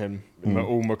seeing him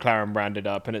all McLaren branded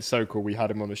up, and it's so cool. We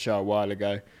had him on the show a while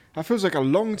ago. That feels like a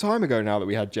long time ago now that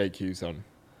we had Jake Hughes on.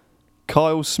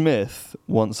 Kyle Smith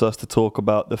wants us to talk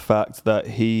about the fact that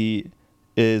he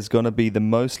is going to be the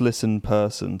most listened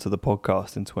person to the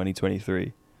podcast in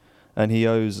 2023. And he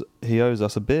owes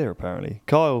us a beer, apparently.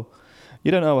 Kyle,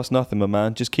 you don't owe us nothing, my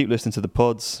man. Just keep listening to the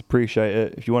pods. Appreciate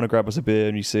it. If you want to grab us a beer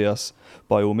and you see us,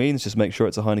 by all means, just make sure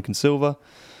it's a Heineken Silver.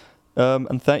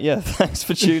 Thanks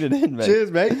for tuning in, mate.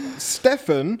 Cheers, mate.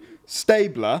 Stefan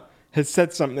Stabler has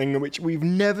said something which we've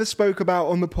never spoke about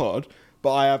on the pod,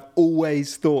 but I have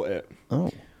always thought it.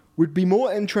 Oh. Would be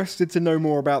more interested to know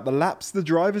more about the laps the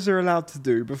drivers are allowed to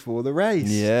do before the race.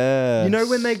 Yes. You know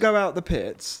when they go out the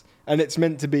pits, and it's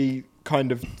meant to be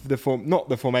kind of not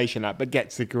the formation lap, but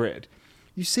gets the grid.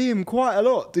 You see him quite a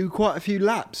lot, do quite a few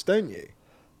laps, don't you?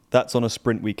 That's on a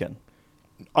sprint weekend.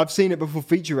 I've seen it before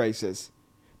feature races.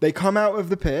 They come out of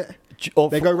the pit,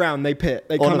 they go round, they pit.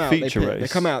 They come out, they pit. Race. They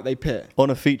come out, they pit. On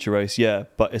a feature race, yeah,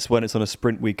 but it's when it's on a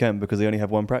sprint weekend because they only have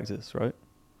 1 practice, right?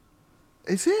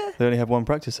 Is it? They only have 1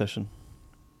 practice session.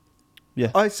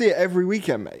 Yeah. I see it every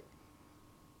weekend, mate.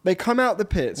 They come out the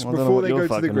pits before they go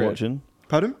to the grid. Watching.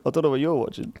 Pardon? I don't know what you're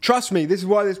watching. Trust me, this is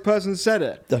why this person said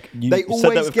it. You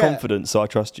said that with confidence, so I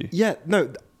trust you. Yeah,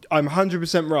 no, I'm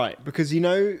 100% right. Because you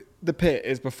know the pit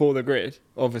is before the grid,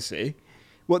 obviously.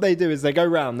 What they do is they go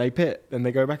round, they pit, then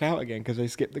they go back out again because they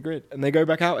skip the grid. And they go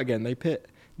back out again, they pit.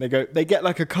 They get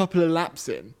like a couple of laps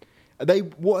in.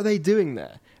 What are they doing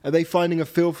there? Are they finding a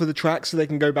feel for the track so they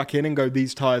can go back in and go,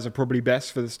 these tyres are probably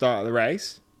best for the start of the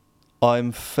race?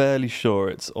 I'm fairly sure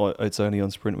it's only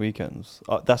on sprint weekends.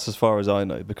 That's as far as I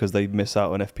know because they miss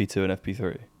out on FP2 and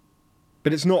FP3.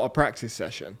 But it's not a practice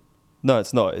session. No,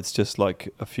 it's not. It's just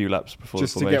like a few laps before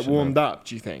Just the to formation get warmed lap. up,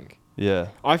 do you think? Yeah.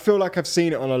 I feel like I've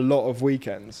seen it on a lot of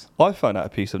weekends. I found out a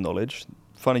piece of knowledge.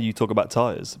 Funny you talk about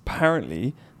tyres.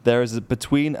 Apparently, there is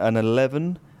between an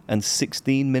 11 and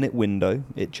 16 minute window,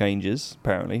 it changes,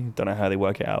 apparently, don't know how they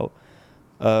work it out,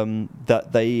 that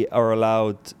they are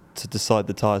allowed to decide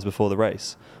the tyres before the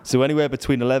race. So anywhere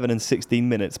between 11 and 16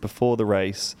 minutes before the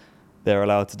race, they're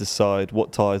allowed to decide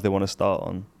what tyres they want to start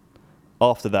on.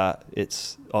 After that,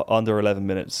 it's under 11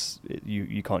 minutes,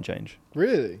 you can't change.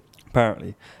 Really?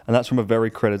 Apparently. And that's from a very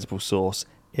creditable source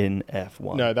in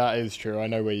F1. No, that is true. I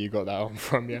know where you got that on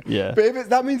from, yeah. Yeah. But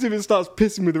that means if it starts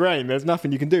pissing with rain, there's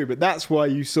nothing you can do. But that's why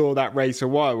you saw that race a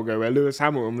while ago where Lewis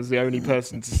Hamilton was the only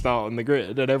person to start on the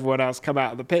grid and everyone else come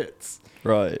out of the pits.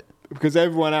 Right. Because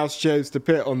everyone else chose to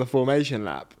pit on the formation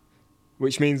lap,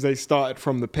 which means they started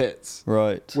from the pits.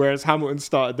 Right. Whereas Hamilton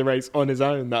started the race on his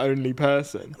own, the only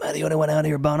person. Am I the only one out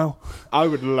here, Bono? I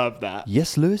would love that.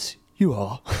 Yes, Lewis, you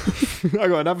are. I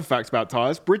got another fact about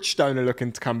tyres. Bridgestone are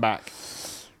looking to come back.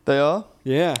 They are?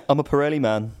 Yeah. I'm a Pirelli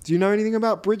man. Do you know anything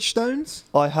about Bridgestones?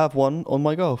 I have one on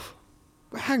my Golf.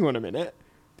 Hang on a minute.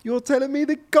 You're telling me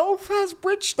the Golf has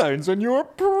Bridgestones and you're a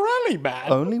Pirelli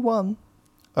man? Only one.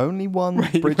 Only one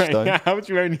Bridgestone. Wait, how would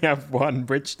you only have one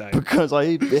Bridgestone? Because I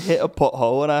hit a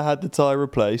pothole and I had the tyre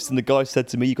replaced, and the guy said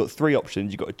to me, you've got 3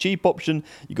 options. You've got a cheap option,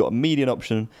 you've got a median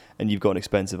option, and you've got an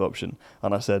expensive option.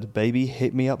 And I said, baby,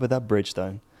 hit me up with that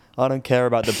Bridgestone. I don't care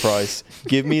about the price.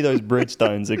 Give me those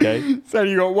Bridgestones, okay? So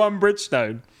you got one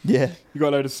Bridgestone. Yeah. You got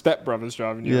a load of stepbrothers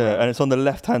driving you Yeah, around. and it's on the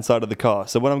left-hand side of the car.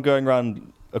 So when I'm going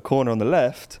around a corner on the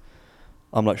left,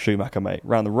 I'm like Schumacher, mate.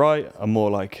 Round the right, I'm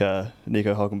more like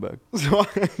Nico Hulkenberg.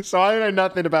 So I know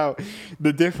nothing about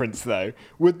the difference, though.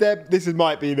 This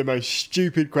might be the most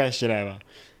stupid question ever.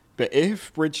 But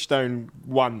if Bridgestone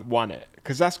won it,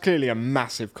 because that's clearly a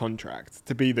massive contract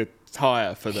to be the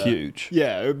tyre for the... Huge.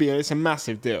 Yeah, it's a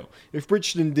massive deal. If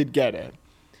Bridgestone did get it,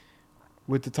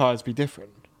 would the tyres be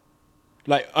different?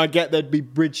 Like, I get there'd be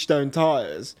Bridgestone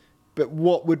tyres, but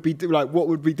what would be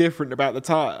different about the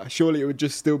tyre? Surely it would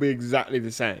just still be exactly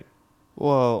the same.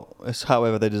 Well, it's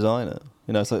however they design it.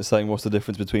 You know, it's like saying what's the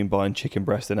difference between buying chicken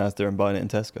breast in Asda and buying it in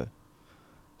Tesco?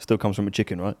 Still comes from a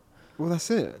chicken, right? Well, that's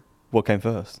it. What came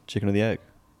first, chicken or the egg?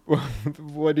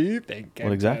 What do you think?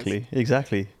 Well,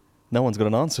 exactly. No one's got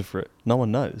an answer for it. No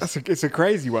one knows. It's a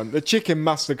crazy one. The chicken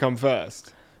must have come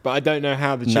first, but I don't know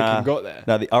how the chicken got there.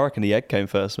 No, I reckon the egg came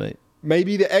first, mate.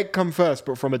 Maybe the egg come first,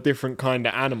 but from a different kind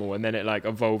of animal, and then it like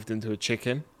evolved into a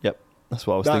chicken. Yep, that's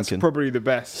what I was That's thinking. probably the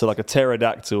best. So like a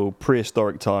pterodactyl,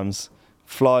 prehistoric times,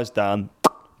 flies down,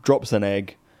 drops an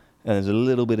egg, and there's a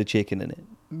little bit of chicken in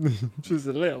it. Just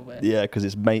a little bit. Yeah, because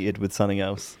it's mated with something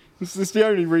else. This is the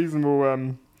only reasonable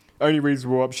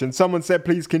option. Someone said,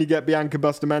 please, can you get Bianca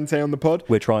Bustamante on the pod?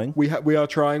 We're trying. We are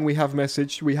trying. We have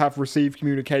messaged. We have received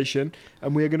communication,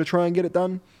 and we are going to try and get it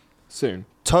done soon.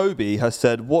 Toby has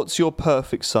said, what's your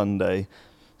perfect Sunday?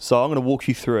 So I'm going to walk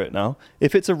you through it now.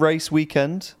 If it's a race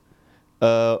weekend,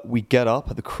 we get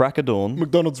up at the crack of dawn.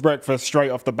 McDonald's breakfast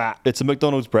straight off the bat. It's a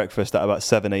McDonald's breakfast at about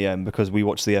 7 a.m. because we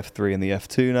watch the F3 and the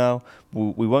F2 now.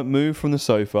 We won't move from the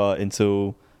sofa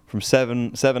until from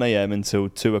 7 a.m. until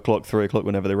 2 o'clock, 3 o'clock,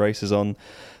 whenever the race is on.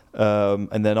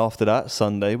 And then after that,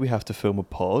 Sunday, we have to film a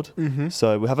pod. Mm-hmm.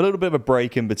 So we have a little bit of a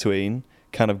break in between,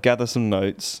 kind of gather some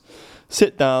notes,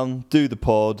 sit down, do the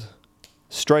pod,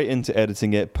 straight into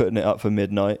editing it, putting it up for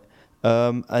midnight.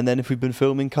 And then if we've been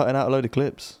filming, cutting out a load of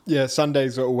clips. Yeah,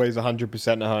 Sundays are always 100%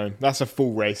 at home. That's a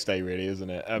full race day, really, isn't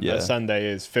it? Yeah. A Sunday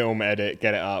is film, edit,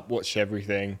 get it up, watch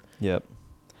everything. Yep.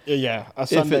 Yeah, a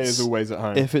Sunday is always at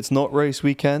home. If it's not race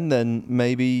weekend, then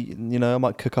maybe, I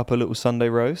might cook up a little Sunday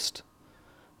roast.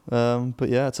 But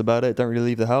yeah, that's about it. Don't really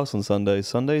leave the house on Sundays.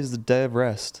 Sundays is the day of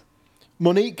rest.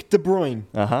 Monique De Bruyne.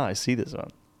 Aha, I see this one.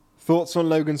 Thoughts on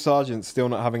Logan Sargent still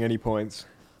not having any points?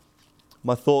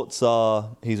 My thoughts are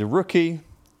he's a rookie.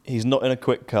 He's not in a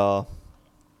quick car.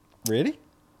 Really?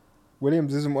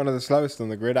 Williams isn't one of the slowest on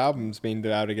the grid. Albon's been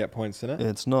able to get points in it.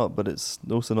 It's not, but it's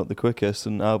also not the quickest,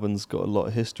 and Albon's got a lot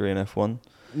of history in F1.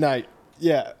 No,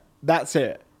 yeah, that's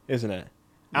it, isn't it?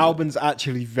 Yeah. Albon's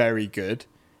actually very good.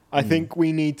 I think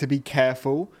we need to be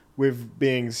careful with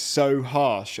being so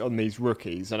harsh on these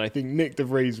rookies, and I think Nick De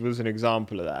Vries was an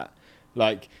example of that.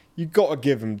 Like, you've got to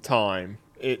give him time.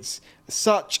 It's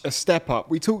such a step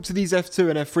up. We talk to these F2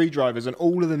 and F3 drivers, and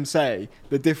all of them say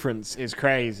the difference is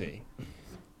crazy.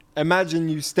 Imagine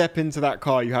you step into that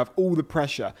car, you have all the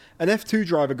pressure. An F2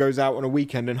 driver goes out on a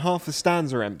weekend and half the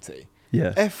stands are empty.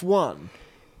 Yeah. F1,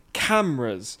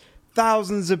 cameras,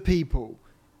 thousands of people.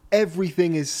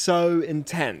 Everything is so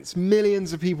intense.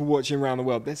 Millions of people watching around the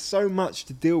world. There's so much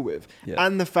to deal with. Yeah.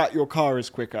 And the fact your car is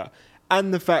quicker.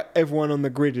 and the fact everyone on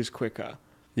the grid is quicker.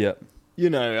 Yeah.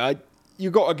 You know, you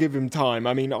got to give him time.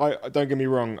 I mean, I don't get me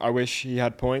wrong. I wish he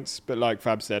had points, but like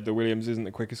Fab said, the Williams isn't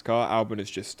the quickest car. Albon is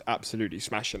just absolutely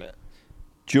smashing it.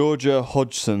 Georgia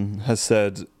Hodgson has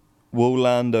said, "Will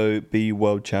Lando be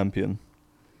world champion?"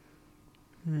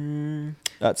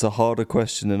 That's a harder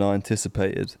question than I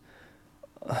anticipated.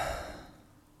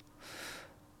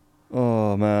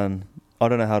 Oh man, I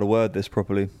don't know how to word this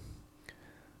properly.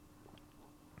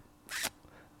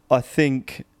 I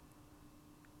think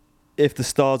if the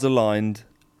stars aligned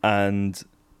and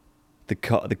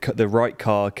the right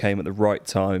car came at the right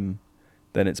time,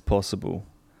 then it's possible.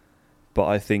 But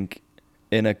I think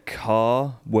in a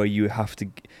car where you'd have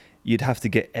to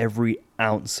get every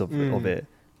ounce of it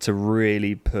to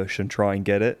really push and try and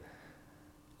get it.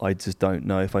 I just don't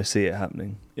know if I see it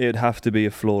happening. It'd have to be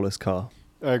a flawless car.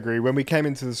 I agree. When we came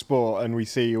into the sport and we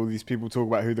see all these people talk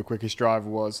about who the quickest driver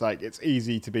was, like, it's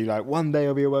easy to be like, one day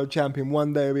I'll be a world champion,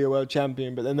 one day I'll be a world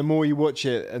champion. But then the more you watch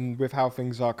it, and with how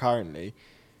things are currently,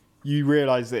 you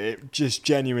realise that it just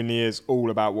genuinely is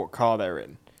all about what car they're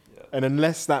in. Yeah. And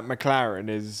unless that McLaren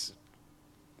is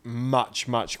much,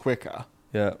 much quicker.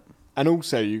 Yeah. And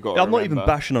also you got I'm not even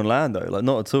bashing on Lando, like,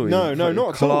 not at all. No, not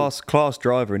at all. Class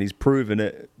driver, and he's proven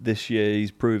it this year.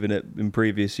 He's proven it in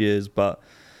previous years, but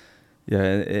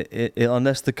yeah,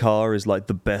 unless the car is like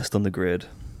the best on the grid,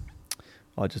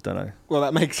 I just don't know. Well,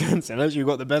 that makes sense. Unless you've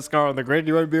got the best car on the grid,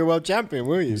 you won't be a world champion,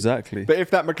 will you? Exactly. But if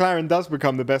that McLaren does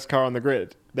become the best car on the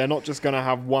grid, they're not just going to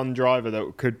have one driver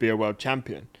that could be a world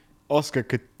champion. Oscar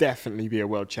could definitely be a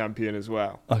world champion as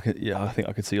well. I think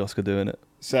I could see Oscar doing it.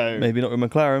 So maybe not with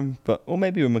McLaren, or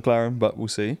maybe with McLaren, but we'll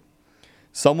see.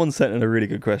 Someone sent in a really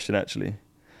good question, actually.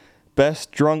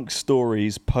 Best drunk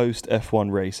stories post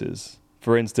F1 races.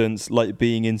 For instance, like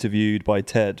being interviewed by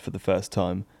Ted for the first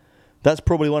time. That's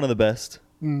probably one of the best.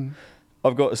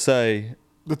 I've got to say,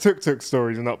 the tuk-tuk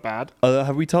stories are not bad.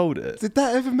 Have we told it? Did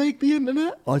that ever make the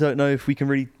internet? I don't know if we can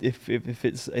really, if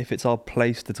it's our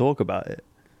place to talk about it.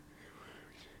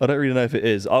 I don't really know if it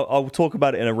is. I'll talk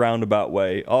about it in a roundabout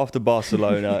way. After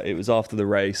Barcelona, it was after the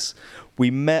race. We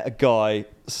met a guy,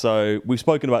 so we've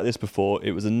spoken about this before.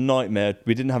 It was a nightmare.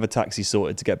 We didn't have a taxi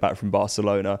sorted to get back from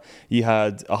Barcelona. You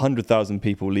had 100,000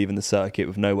 people leaving the circuit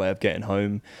with no way of getting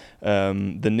home.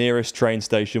 The nearest train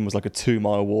station was like a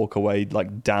 2-mile walk away,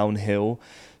 like downhill.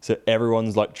 So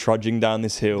everyone's like trudging down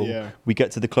this hill. Yeah. We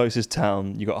get to the closest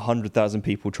town. You got 100,000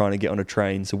 people trying to get on a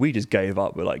train. So we just gave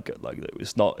up. We're like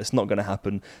it's not going to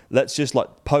happen. Let's just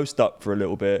like post up for a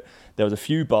little bit. There was a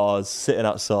few bars sitting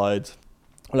outside.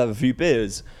 We'll have a few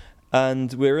beers,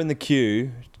 and we're in the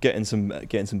queue getting some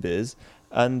beers.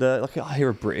 And I hear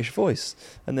a British voice,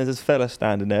 and there's this fella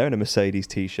standing there in a Mercedes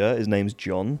t-shirt. His name's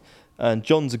John, and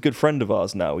John's a good friend of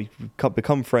ours now. We've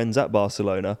become friends at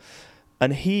Barcelona,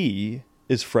 and he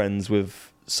is friends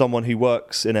with someone who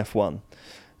works in F1.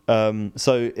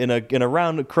 So in a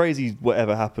round of crazy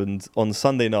whatever happened on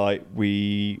Sunday night,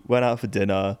 we went out for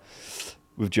dinner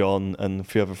with John and a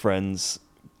few other friends,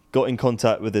 got in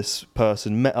contact with this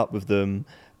person, met up with them,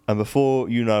 and before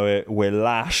you know it, we're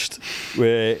lashed.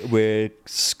 We're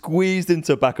squeezed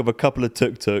into the back of a couple of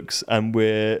tuk-tuks, and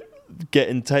we're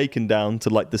getting taken down to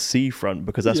like the seafront,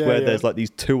 because that's where there's like these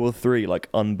 2 or 3 like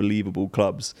unbelievable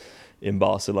clubs in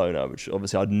Barcelona, which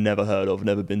obviously I'd never heard of,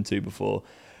 never been to before.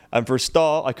 And for a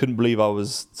start, I couldn't believe I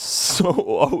was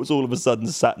all of a sudden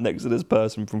sat next to this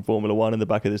person from Formula One in the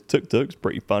back of this tuk-tuk. It's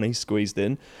pretty funny, squeezed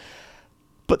in.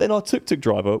 But then our tuk-tuk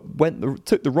driver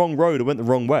took the wrong road and went the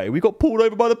wrong way. We got pulled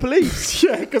over by the police.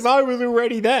 Yeah, because I was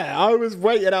already there. I was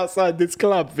waiting outside this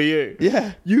club for you.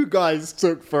 Yeah. You guys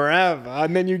took forever.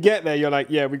 And then you get there, you're like,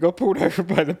 yeah, we got pulled over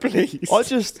by the police.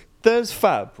 There's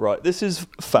Fab, right? This is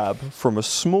Fab from a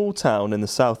small town in the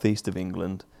southeast of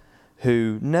England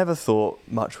who never thought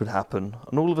much would happen.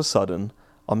 And all of a sudden,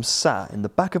 I'm sat in the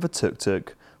back of a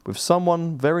tuk-tuk with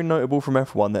someone very notable from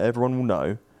F1 that everyone will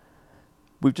know.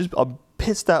 I'm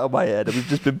pissed out of my head, and we've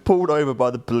just been pulled over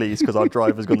by the police because our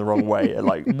driver's gone the wrong way at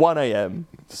like 1 a.m.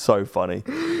 So funny.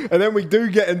 And then we do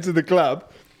get into the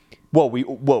club. Well, we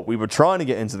were trying to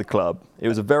get into the club. It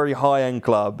was a very high-end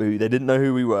club. They didn't know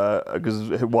who we were,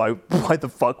 because why the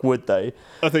fuck would they?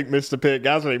 I think Mr. Pierre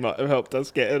Gasly might have helped us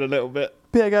get in a little bit.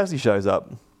 Pierre Gasly shows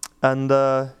up, and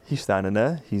he's standing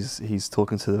there. He's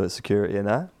talking to the security and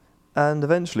that, and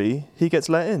eventually he gets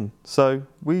let in. So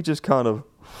we just kind of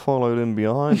followed in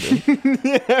behind him.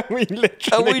 Yeah, we literally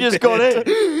and we just got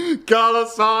in.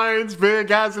 Carlos Sainz, Pierre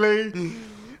Gasly.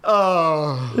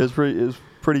 Oh, it was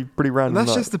pretty random. And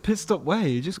that's just the pit stop way.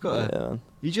 You just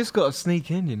gotta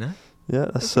sneak in, you know. Yeah,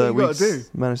 that's what you gotta do.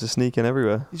 Managed to sneak in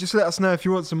everywhere. You just let us know if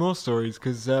you want some more stories,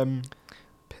 because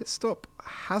Pit Stop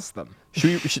has them.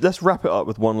 Let's wrap it up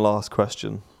with one last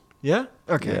question. Yeah?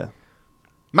 Okay. Yeah.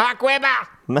 Mark Webber!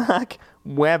 Mark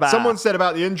Webber. Someone said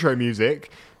about the intro music,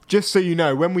 just so you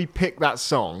know, when we picked that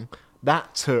song,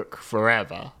 that took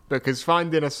forever. Because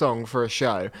finding a song for a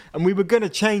show, and we were going to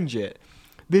change it.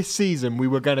 This season, we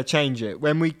were going to change it.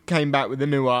 When we came back with the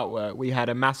new artwork, we had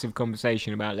a massive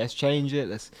conversation about, let's change it,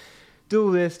 let's do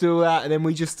all this, do all that. And then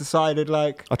we just decided,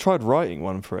 like... I tried writing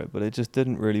one for it, but it just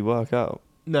didn't really work out.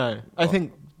 No, I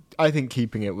think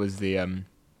keeping it was the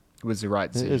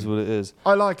right decision. It is what it is.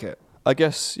 I like it. I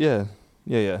guess, yeah.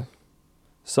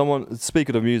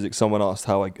 Speaking of music, someone asked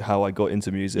how I got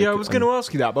into music. Yeah, I was going to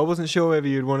ask you that, but I wasn't sure whether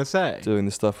you'd want to say. Doing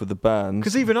the stuff with the band.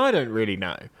 Because even I don't really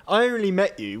know. I only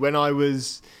met you when I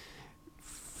was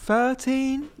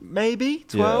 13, maybe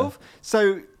 12. Yeah.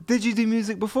 So did you do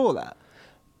music before that?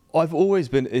 I've always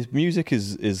been. Music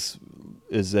is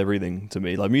everything to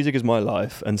me. Like, music is my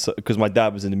life, and so because my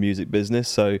dad was in the music business,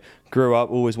 so grew up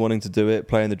always wanting to do it,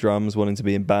 playing the drums, wanting to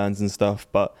be in bands and stuff.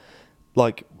 But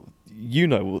like, you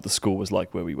know what the school was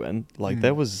like where we went. Like,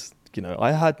 there was,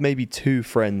 I had maybe 2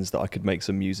 friends that I could make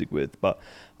some music with, but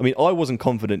I mean, I wasn't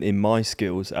confident in my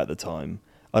skills at the time,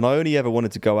 and I only ever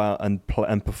wanted to go out and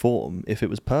perform if it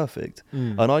was perfect.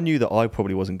 And I knew that I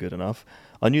probably wasn't good enough.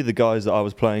 I knew the guys that I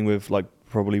was playing with, like,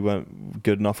 probably weren't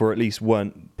good enough, or at least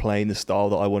weren't playing the style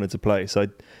that I wanted to play. So I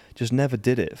just never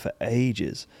did it for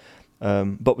ages.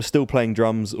 But was still playing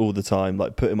drums all the time,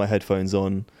 like putting my headphones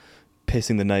on,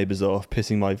 pissing the neighbours off,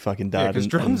 pissing my fucking dad. Because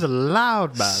drums are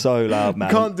loud, man. So loud, man.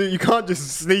 You can't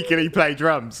just sneakily play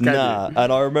drums, can you?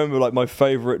 And I remember, like, my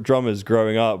favourite drummers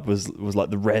growing up was like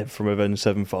the Rev from Avenged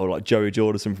Sevenfold, like Joey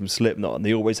Jordison from Slipknot, and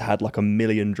they always had like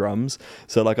 1,000,000 drums.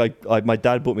 So like my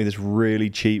dad bought me this really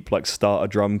cheap like starter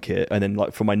drum kit, and then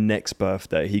like for my next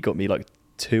birthday he got me like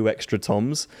 2 extra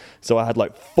toms. So I had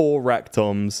like 4 rack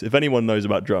toms. If anyone knows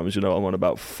about drums, you know what I'm on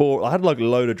about. 4. I had like a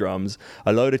load of drums,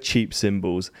 a load of cheap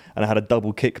cymbals, and I had a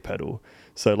double kick pedal.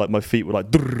 So like my feet were like,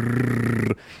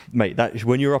 mate. That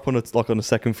when you're up on a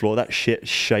second floor, that shit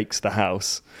shakes the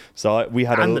house. So we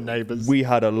had the neighbours. We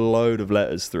had a load of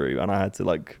letters through, and I had to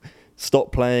like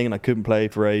stop playing, and I couldn't play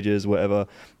for ages, whatever.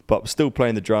 But still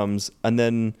playing the drums. And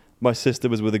then my sister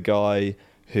was with a guy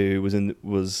who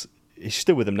he's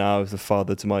still with him now, as the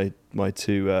father to my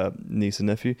 2 niece and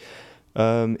nephew.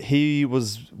 He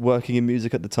was working in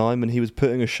music at the time, and he was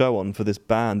putting a show on for this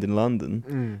band in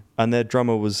London, and their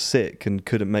drummer was sick and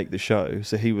couldn't make the show.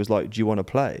 So he was like, do you want to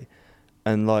play?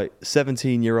 And like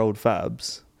 17-year-old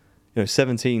Fabs,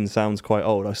 17 sounds quite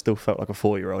old. I still felt like a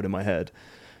 4-year-old in my head.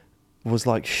 Was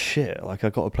like, shit, like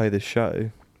I got to play this show.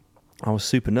 I was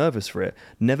super nervous for it.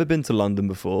 Never been to London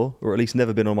before, or at least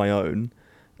never been on my own.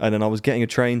 And then I was getting a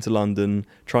train to London,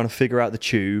 trying to figure out the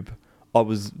tube. I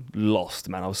was lost,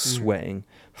 man. I was sweating.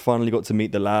 Finally got to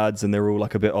meet the lads, and they were all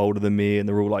like a bit older than me, and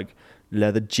they're all like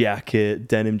leather jacket,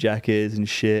 denim jackets and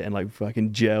shit, and like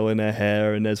fucking gel in their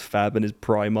hair, and there's Fab in his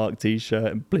Primark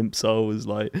t-shirt and Plimsolls,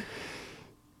 like...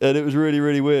 And it was really,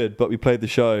 really weird, but we played the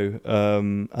show,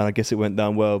 and I guess it went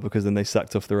down well, because then they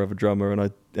sacked off their other drummer, and I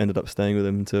ended up staying with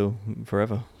him until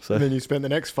forever. So. And then you spent the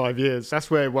next 5 years. That's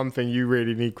where one thing you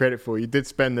really need credit for. You did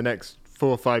spend the next 4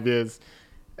 or 5 years,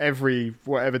 every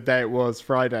whatever day it was,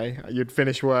 Friday, you'd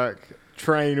finish work,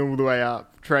 train all the way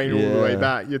up, train all the way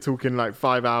back. You're talking like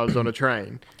 5 hours on a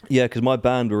train. Yeah, because my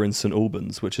band were in St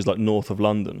Albans, which is like north of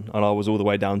London, and I was all the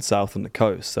way down south on the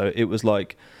coast. So it was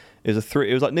like... It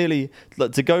was like nearly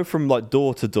like to go from like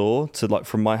door to door to like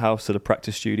from my house to the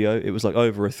practice studio. It was like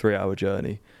over a 3-hour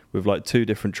journey with like 2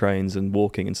 different trains and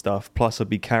walking and stuff. Plus, I'd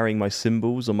be carrying my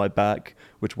cymbals on my back,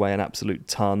 which weigh an absolute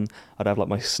ton. I'd have like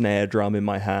my snare drum in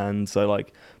my hand, so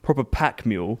like proper pack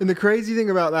mule. And the crazy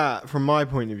thing about that, from my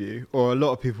point of view, or a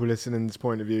lot of people listening's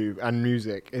point of view, and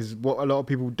music, is what a lot of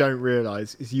people don't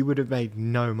realise is you would have made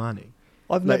no money.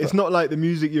 It's not like the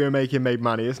music you were making made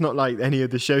money. It's not like any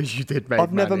of the shows you did make money.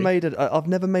 I've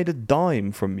never made a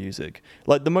dime from music.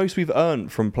 Like, the most we've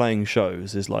earned from playing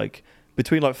shows is like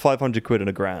between like 500 quid and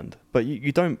 £1,000. But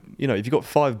you don't, if you've got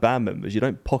 5 band members, you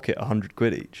don't pocket 100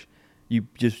 quid each.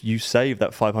 You save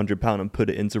that £500 and put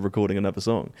it into recording another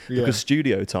song. Yeah. Because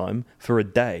studio time for a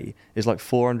day is like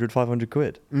 400, 500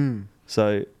 quid.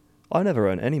 So I never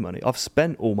earned any money. I've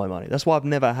spent all my money. That's why I've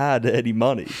never had any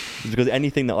money. It's because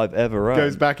anything that I've ever earned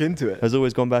goes back into it. Has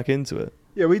always gone back into it.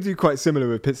 Yeah, we do quite similar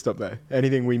with Pit Stop though.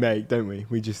 Anything we make, don't we?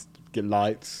 We just get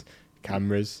lights,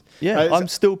 cameras. Yeah, I'm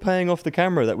still paying off the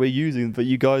camera that we're using that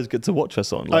you guys get to watch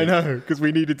us on. Like, I know, because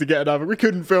we needed to get another. We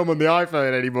couldn't film on the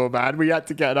iPhone anymore, man. We had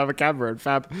to get another camera, and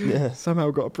Fab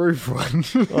somehow got approved for one.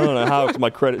 I don't know how, because my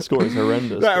credit score is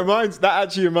horrendous. That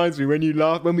actually reminds me,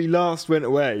 when we last went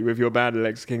away with your band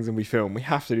Alexa Kings and we filmed, we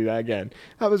have to do that again.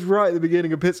 That was right at the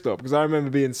beginning of Pit Stop, because I remember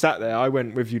being sat there. I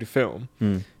went with you to film,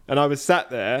 and I was sat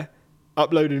there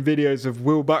uploading videos of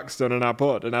Will Buxton on our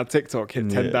pod, and our TikTok hit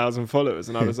 10,000 followers,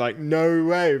 and I was like, no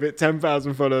way, we've hit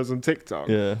 10,000 followers on TikTok.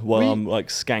 Yeah, while I'm like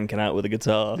skanking out with a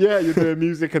guitar. Yeah, you're doing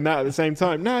music and that at the same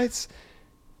time. No, it's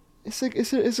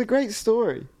a great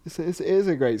story. It is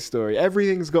a great story.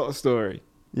 Everything's got a story.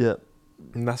 Yeah.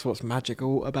 And that's what's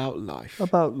magical about life.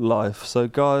 About life. So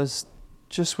guys,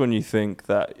 just when you think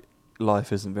that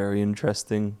life isn't very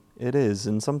interesting, it is.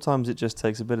 And sometimes it just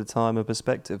takes a bit of time and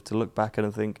perspective to look back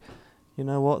and think, you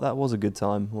know what, that was a good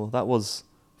time, or that was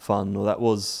fun, or that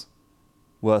was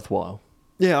worthwhile.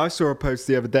 Yeah, I saw a post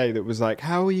the other day that was like,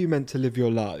 how are you meant to live your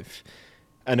life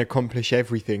and accomplish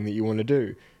everything that you want to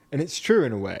do? And it's true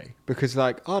in a way, because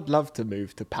like, I'd love to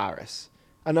move to Paris,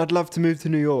 and I'd love to move to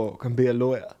New York and be a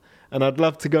lawyer, and I'd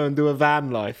love to go and do a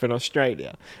van life in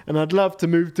Australia, and I'd love to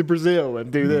move to Brazil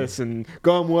and do this and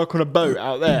go and work on a boat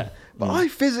out there. But I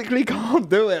physically can't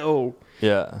do it all.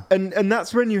 Yeah. And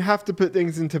that's when you have to put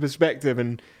things into perspective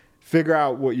and figure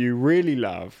out what you really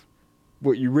love,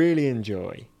 what you really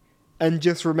enjoy. And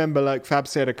just remember, like Fab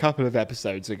said a couple of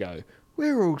episodes ago,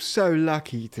 we're all so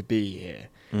lucky to be here.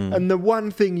 And the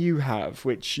one thing you have,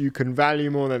 which you can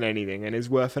value more than anything and is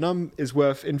worth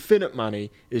infinite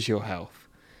money, is your health.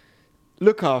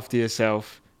 Look after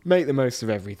yourself, make the most of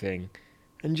everything,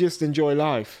 and just enjoy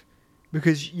life.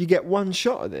 Because you get one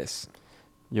shot at this.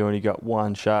 You only got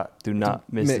one shot. Do not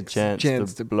miss a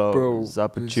chance to blow. This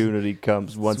opportunity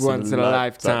comes once in a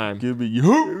lifetime. Give me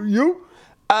you.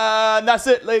 And that's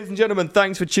it, ladies and gentlemen.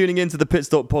 Thanks for tuning in to the Pit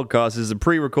Stop Podcast. This is a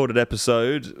pre-recorded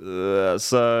episode.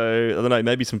 So, I don't know,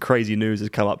 maybe some crazy news has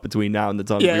come up between now and the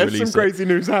time we release it. Yeah, if some crazy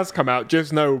news has come out,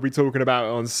 just know we'll be talking about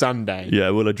it on Sunday. Yeah,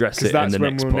 we'll address it in the next pod.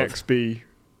 Because that's when we'll next be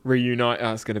reunite.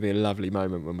 Oh, it's going to be a lovely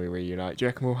moment when we reunite. Do you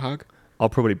reckon we'll hug? I'll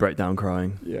probably break down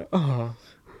crying. Yeah. Oh,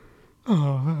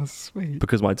 that's sweet.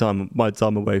 Because my time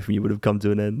away from you would have come to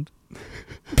an end.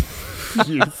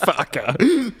 You fucker.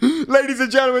 Ladies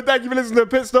and gentlemen, thank you for listening to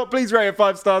Pit Stop. Please rate it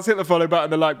 5 stars, hit the follow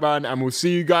button, the like button, and we'll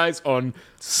see you guys on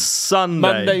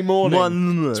Monday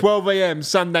morning, 12 a.m.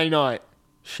 Sunday night.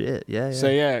 Shit, yeah. So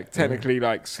yeah, technically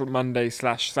like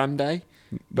Monday/Sunday,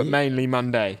 but mainly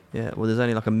Monday. Yeah, well, there's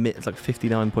only like it's like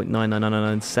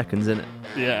 59.9999 seconds in it.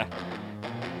 Yeah.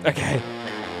 Okay.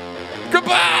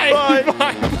 Goodbye.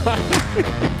 Bye.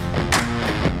 Bye.